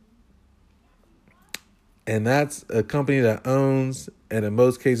 And that's a company that owns and in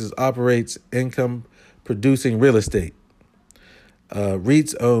most cases operates income-producing real estate.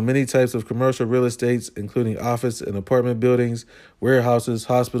 REITs own many types of commercial real estates, including office and apartment buildings, warehouses,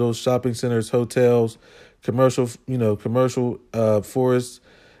 hospitals, shopping centers, hotels, commercial forests,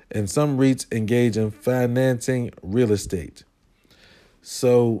 and some REITs engage in financing real estate.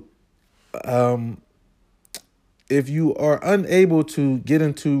 So, if you are unable to get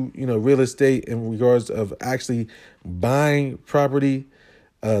into, real estate in regards of actually buying property,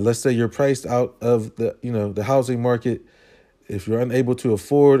 let's say you're priced out of the housing market. If you're unable to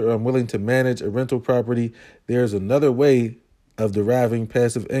afford or unwilling to manage a rental property, there's another way of deriving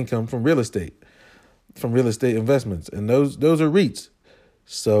passive income from real estate investments. And those are REITs.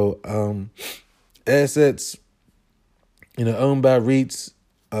 So, assets, owned by REITs,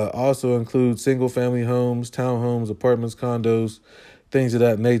 also include single-family homes, townhomes, apartments, condos, things of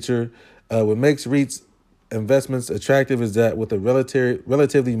that nature. What makes REITs investments attractive is that with a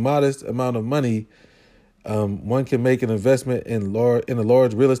relatively modest amount of money, one can make an investment in a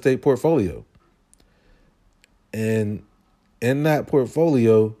large real estate portfolio. And in that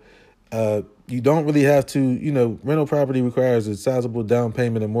portfolio, you don't really have to, rental property requires a sizable down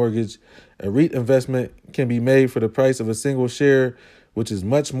payment and mortgage. A REIT investment can be made for the price of a single share, which is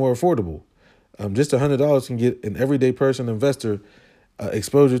much more affordable. Just $100 can get an everyday person investor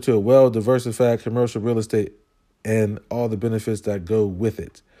exposure to a well-diversified commercial real estate and all the benefits that go with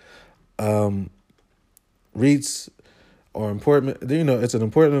it. REITs are important. It's an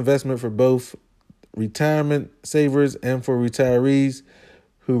important investment for both retirement savers and for retirees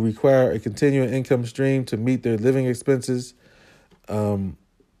who require a continuing income stream to meet their living expenses.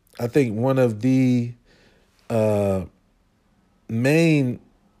 I think one of the main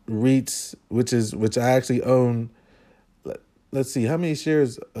REITs, which I actually own. Let's see, how many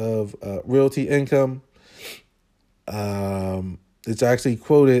shares of Realty Income? It's actually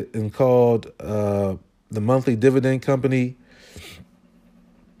quoted and called the Monthly Dividend Company.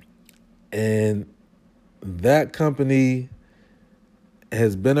 And that company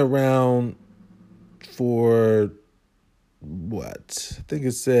has been around for what? I think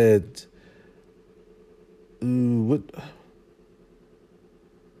it said, what?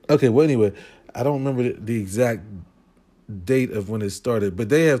 Okay, well, anyway, I don't remember the exact date of when it started, but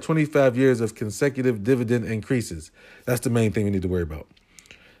they have 25 years of consecutive dividend increases. That's the main thing we need to worry about.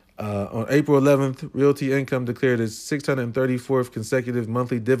 On April 11th, Realty Income declared its 634th consecutive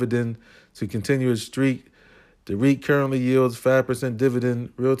monthly dividend to continue its streak. The REIT currently yields 5%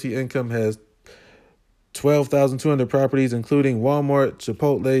 dividend. Realty Income has 12,200 properties, including Walmart,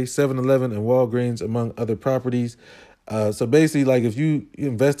 Chipotle, 7-Eleven, and Walgreens, among other properties. So basically, like if you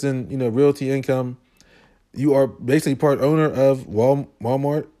invest in, Realty Income, you are basically part owner of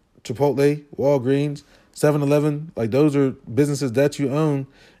Walmart, Chipotle, Walgreens, 7-Eleven. Like those are businesses that you own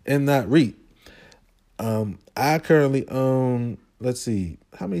in that REIT. I currently own, let's see,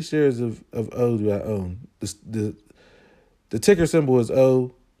 how many shares of O do I own? The ticker symbol is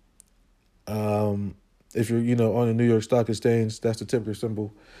O. If you're, on the New York Stock Exchange, that's the ticker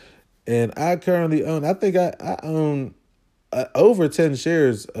symbol. And I currently own, I think I own over 10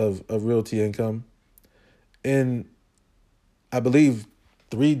 shares of Realty Income in, I believe,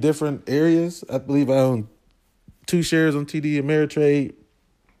 3 different areas. I believe I own 2 shares on TD Ameritrade.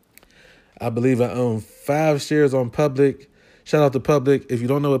 I believe I own 5 shares on Public. Shout out to Public. If you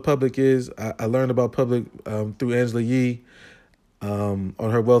don't know what Public is, I learned about Public through Angela Yee on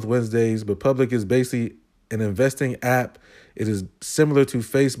her Wealth Wednesdays. But Public is basically an investing app. It is similar to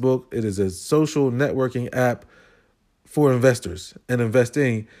Facebook. It is a social networking app for investors and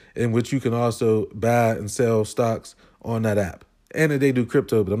investing, in which you can also buy and sell stocks on that app. And they do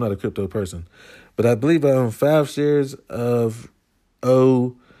crypto, but I'm not a crypto person. But I believe I own 5 shares of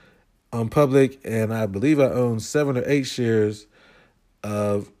O on Public, and I believe I own 7 or 8 shares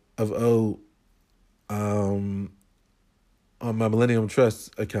of O on my Millennium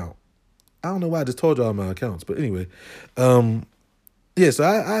Trust account. I don't know why I just told you all my accounts, but anyway, so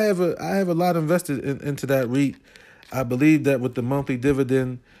I have a lot invested into that REIT. I believe that with the monthly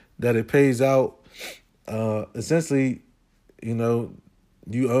dividend that it pays out, essentially, you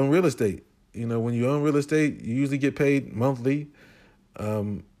own real estate. When you own real estate, you usually get paid monthly.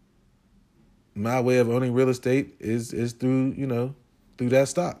 My way of owning real estate is through, through that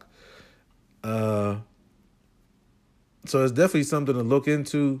stock. So it's definitely something to look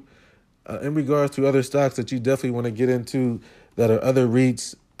into in regards to other stocks that you definitely want to get into that are other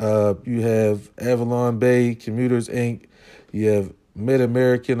REITs. You have Avalon Bay Commuters, Inc. You have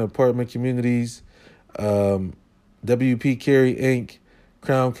Mid-American Apartment Communities, WP Carey, Inc.,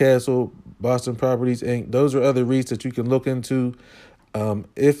 Crown Castle, Boston Properties, Inc. Those are other REITs that you can look into.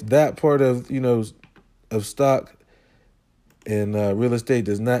 If that part of, of stock and real estate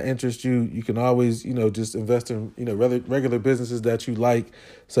does not interest you, you can always, just invest in, regular businesses that you like,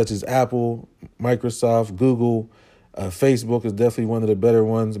 such as Apple, Microsoft, Google. Facebook is definitely one of the better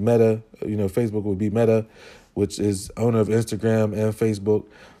ones. Meta, Facebook would be Meta, which is owner of Instagram and Facebook.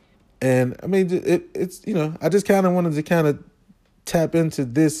 And I mean, it's I just kind of wanted to tap into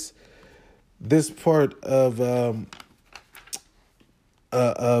this part of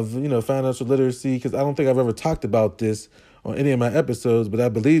financial literacy, because I don't think I've ever talked about this on any of my episodes, but I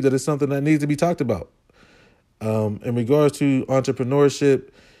believe that it's something that needs to be talked about. In regards to entrepreneurship,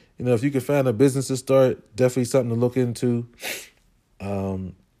 if you can find a business to start, definitely something to look into.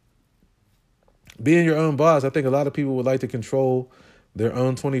 Being your own boss, I think a lot of people would like to control their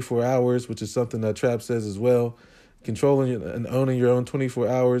own 24 hours, which is something that Trap says as well. Controlling and owning your own 24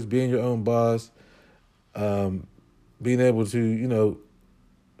 hours, being your own boss, being able to,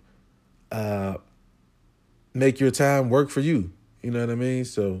 make your time work for you. You know what I mean?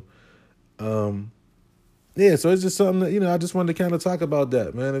 So, so it's just something that, I just wanted to kind of talk about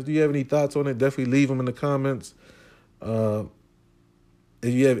that, man. If you have any thoughts on it, definitely leave them in the comments. If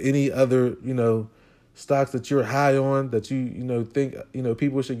you have any other, stocks that you're high on that you think,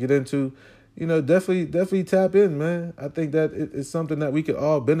 people should get into, definitely tap in, man. I think that it's something that we could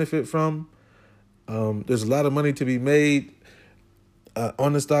all benefit from. There's a lot of money to be made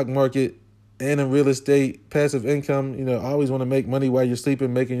on the stock market. and in real estate, passive income. You know, always want to make money while you're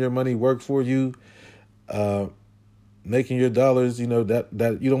sleeping, making your money work for you, making your dollars. You know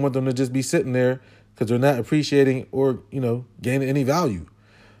that you don't want them to just be sitting there because they're not appreciating or gaining any value.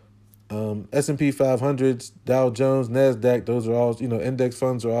 S&P 500s, Dow Jones, NASDAQ, those are all, index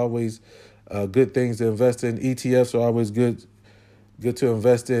funds are always good things to invest in. ETFs are always good to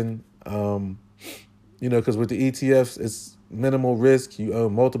invest in, because with the ETFs, it's minimal risk. You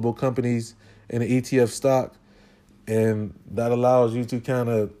own multiple companies in an ETF stock, and that allows you to kind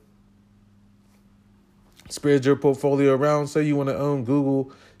of spread your portfolio around. Say you want to own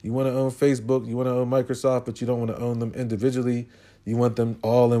Google, you want to own Facebook, you want to own Microsoft, but you don't want to own them individually. You want them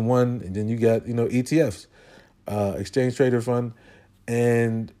all in one, and then you got, ETFs, exchange trader fund,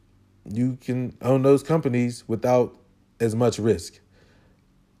 and you can own those companies without as much risk.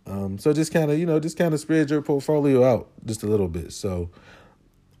 So just kind of spread your portfolio out just a little bit. So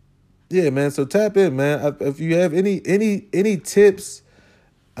yeah, man. So tap in, man. If you have any tips,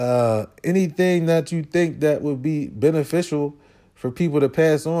 anything that you think that would be beneficial for people to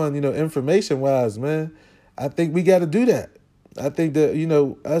pass on, information wise, man, I think we got to do that. I think that,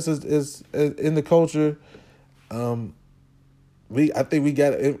 us as in the culture, I think we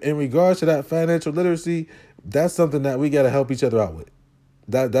got, in regards to that financial literacy, that's something that we got to help each other out with.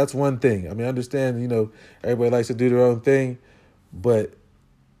 That's one thing. I mean, I understand, everybody likes to do their own thing, but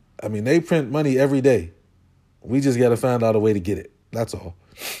I mean, they print money every day. We just got to find out a way to get it. That's all.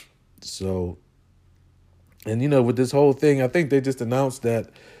 So, and with this whole thing, I think they just announced that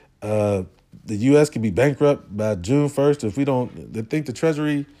the U.S. could be bankrupt by June 1st if we don't. I think the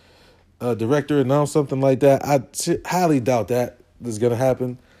Treasury director announced something like that. I highly doubt that is going to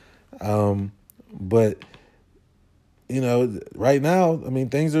happen. But right now, I mean,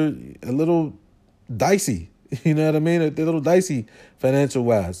 things are a little dicey. You know what I mean? They're a little dicey financial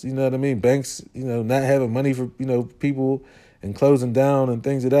wise. You know what I mean? Banks, not having money for, people and closing down and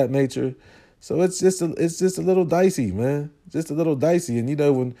things of that nature. So it's just a little dicey, man. Just a little dicey.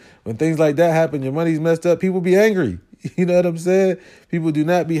 And when things like that happen, your money's messed up, people be angry. You know what I'm saying? People do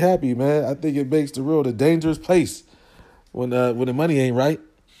not be happy, man. I think it makes the world a dangerous place when the money ain't right.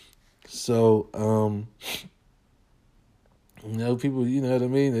 So people, you know what I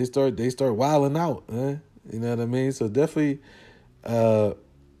mean? They start wilding out, man. You know what I mean? So definitely,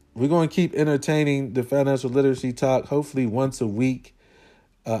 we're going to keep entertaining the financial literacy talk, hopefully once a week.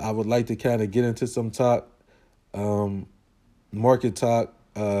 I would like to kind of get into some talk, market talk,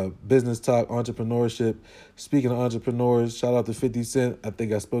 business talk, entrepreneurship. Speaking of entrepreneurs, shout out to 50 Cent. I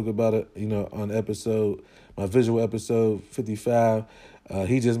think I spoke about it, on my visual episode 55.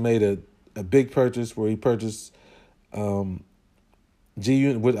 He just made a big purchase where he purchased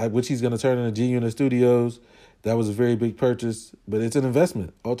G-Unit, which he's going to turn into G-Unit Studios. That was a very big purchase, but it's an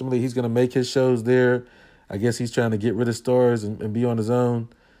investment. Ultimately, he's going to make his shows there. I guess he's trying to get rid of stars and be on his own.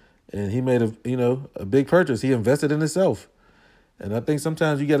 And he made a big purchase. He invested in himself. And I think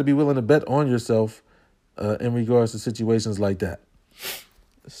sometimes you got to be willing to bet on yourself in regards to situations like that.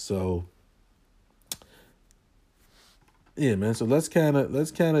 So yeah, man. So let's kind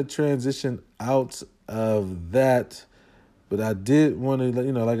of transition out of that. But I did want to,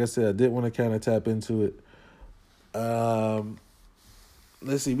 like I said, I did want to kind of tap into it.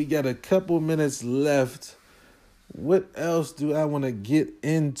 Let's see, we got a couple minutes left. What else do I want to get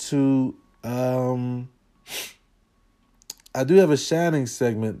into? I do have a shining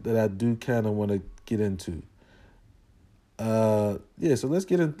segment that I do kind of want to get into. Yeah, so let's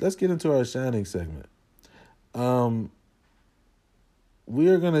get into our shining segment. We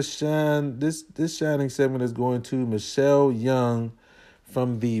are gonna shine. This shining segment is going to Michelle Young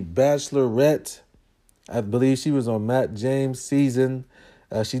from The Bachelorette. I believe she was on Matt James' season.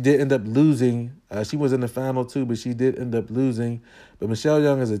 She did end up losing. She was in the final too, but she did end up losing. But Michelle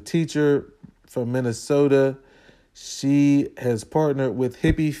Young is a teacher from Minnesota. She has partnered with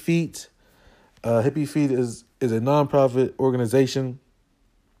Hippie Feet. Hippie Feet is a nonprofit organization.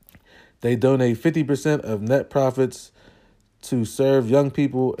 They donate 50% of net profits to serve young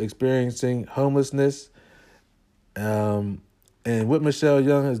people experiencing homelessness. And what Michelle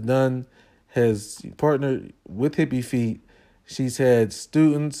Young has done, has partnered with Hippie Feet. She's had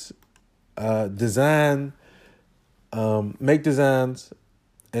students make designs,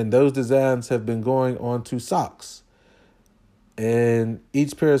 and those designs have been going on to socks. And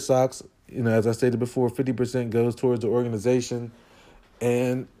each pair of socks, as I stated before, 50% goes towards the organization.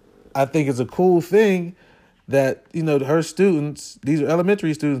 And I think it's a cool thing that, her students, these are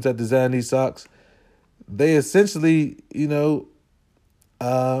elementary students that design these socks, they essentially,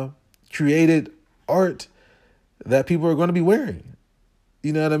 created art that people are going to be wearing.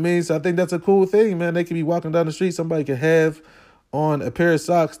 You know what I mean? So I think that's a cool thing, man. They could be walking down the street. Somebody could have on a pair of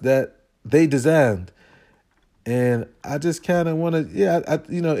socks that they designed. And I just kind of want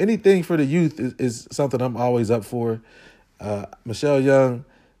to, anything for the youth is something I'm always up for. Michelle Young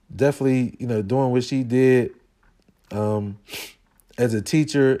definitely, doing what she did as a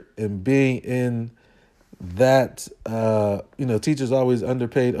teacher and being in that, teachers always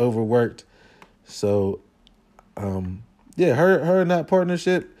underpaid, overworked. So, her and that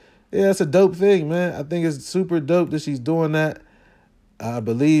partnership, it's a dope thing, man. I think it's super dope that she's doing that. I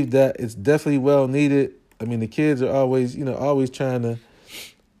believe that it's definitely well needed. I mean, the kids are always, always trying to,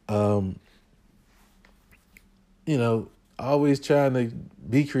 always trying to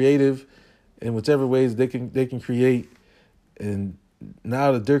be creative in whichever ways they can create. And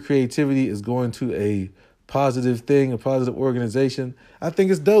now that their creativity is going to a positive thing, a positive organization, I think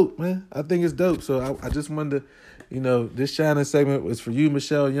it's dope, man. I think it's dope. So I just wanted to, this shining segment was for you,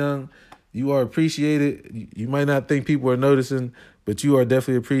 Michelle Young. You are appreciated. You might not think people are noticing, but you are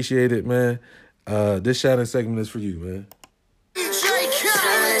definitely appreciated, man. This shining segment is for you, man.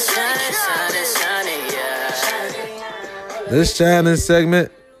 This shining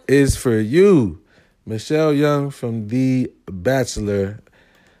segment is for you, Michelle Young from The Bachelor.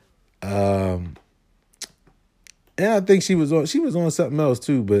 And I think she was on something else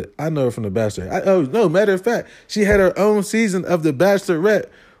too, but I know her from The Bachelor. Matter of fact, she had her own season of The Bachelorette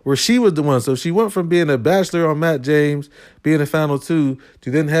where she was the one. So she went from being a bachelor on Matt James, being a final two,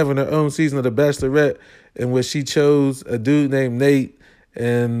 to then having her own season of The Bachelorette in which she chose a dude named Nate,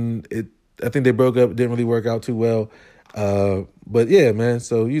 and I think they broke up. It didn't really work out too well. But yeah, man.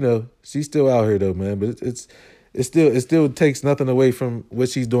 So she's still out here though, man. But it still takes nothing away from what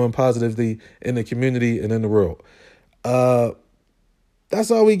she's doing positively in the community and in the world.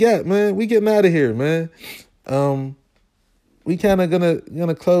 That's all we got, man. We getting out of here, man. We kind of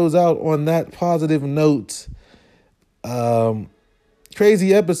gonna close out on that positive note.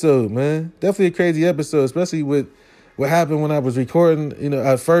 Crazy episode, man. Definitely a crazy episode, especially with what happened when I was recording,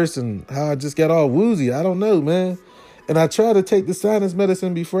 at first, and how I just got all woozy. I don't know, man. And I try to take the sinus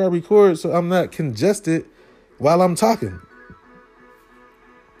medicine before I record so I'm not congested while I'm talking.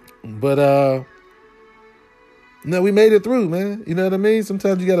 But no, we made it through, man. You know what I mean?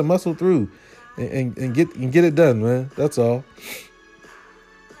 Sometimes you gotta muscle through and get it done, man. That's all.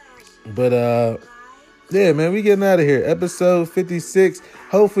 But yeah, man, we getting out of here. Episode 56.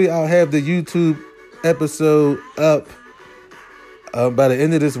 Hopefully I'll have the YouTube episode up by the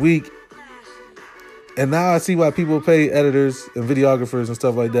end of this week. And now I see why people pay editors and videographers and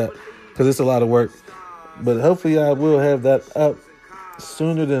stuff like that, because it's a lot of work. But hopefully I will have that up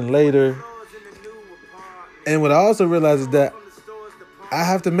sooner than later. And what I also realize is that I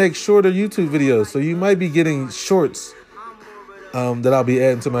have to make shorter YouTube videos. So you might be getting shorts that I'll be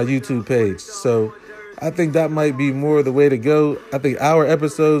adding to my YouTube page. So I think that might be more the way to go. I think our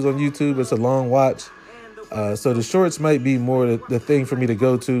episodes on YouTube, it's a long watch. So the shorts might be more the thing for me to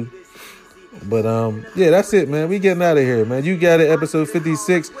go to. But yeah, that's it, man. We getting out of here, man. You got it, episode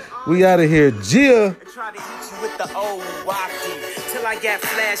 56. We out of here. Gia. Try to hit you with the old wacky till I got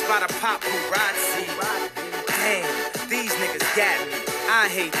flashed by the paparazzi. Damn, these niggas got me. I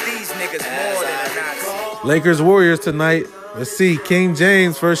hate these niggas more than a Nazi. Lakers Warriors tonight. Let's see. King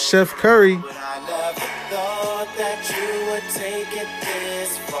James versus Chef Curry. I never thought that you would take it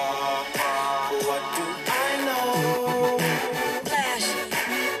this far. What do I know?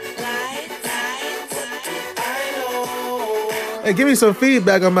 Hey, give me some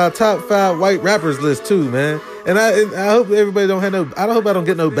feedback on my top 5 white rappers list too, man. And I hope everybody don't have I hope I don't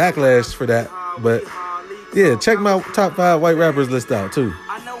get no backlash for that. But yeah, check my top 5 white rappers list out too.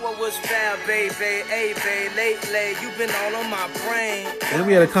 I know what was foul, baby. Hey, baby, lately you've been all on my brain. And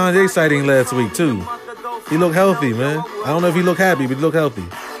we had a Kanye sighting last week too. He looked healthy, man. I don't know if he looked happy, but he looked healthy.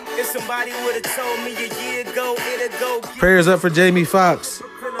 If somebody would have told me a year ago, it'd go. Prayers up for Jamie Foxx.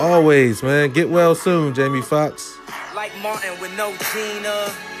 Always, man. Get well soon, Jamie Foxx. Like Martin with no Gina.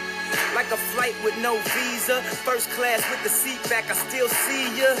 Like a flight with no visa. First class with the seat back, I still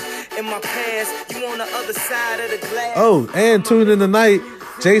see ya. In my past, you on the other side of the glass. Oh, and tune in tonight.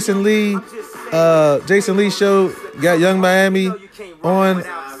 Jason Lee show got Young Miami on.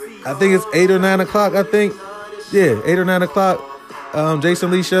 I think it's 8 or 9 o'clock, I think. Yeah, 8 or 9 o'clock. Jason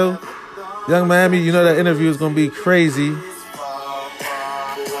Lee show. Young Miami, you know that interview is going to be crazy.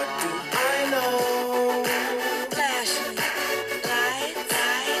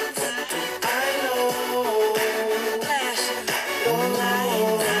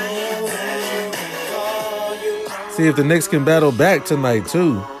 See if the Knicks can battle back tonight,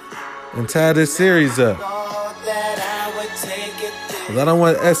 too, and tie this series up. 'Cause I don't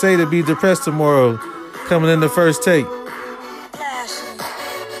want SA to be depressed tomorrow coming in the first take.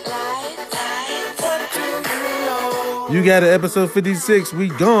 You got it, episode 56. We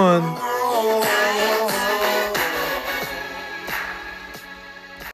gone.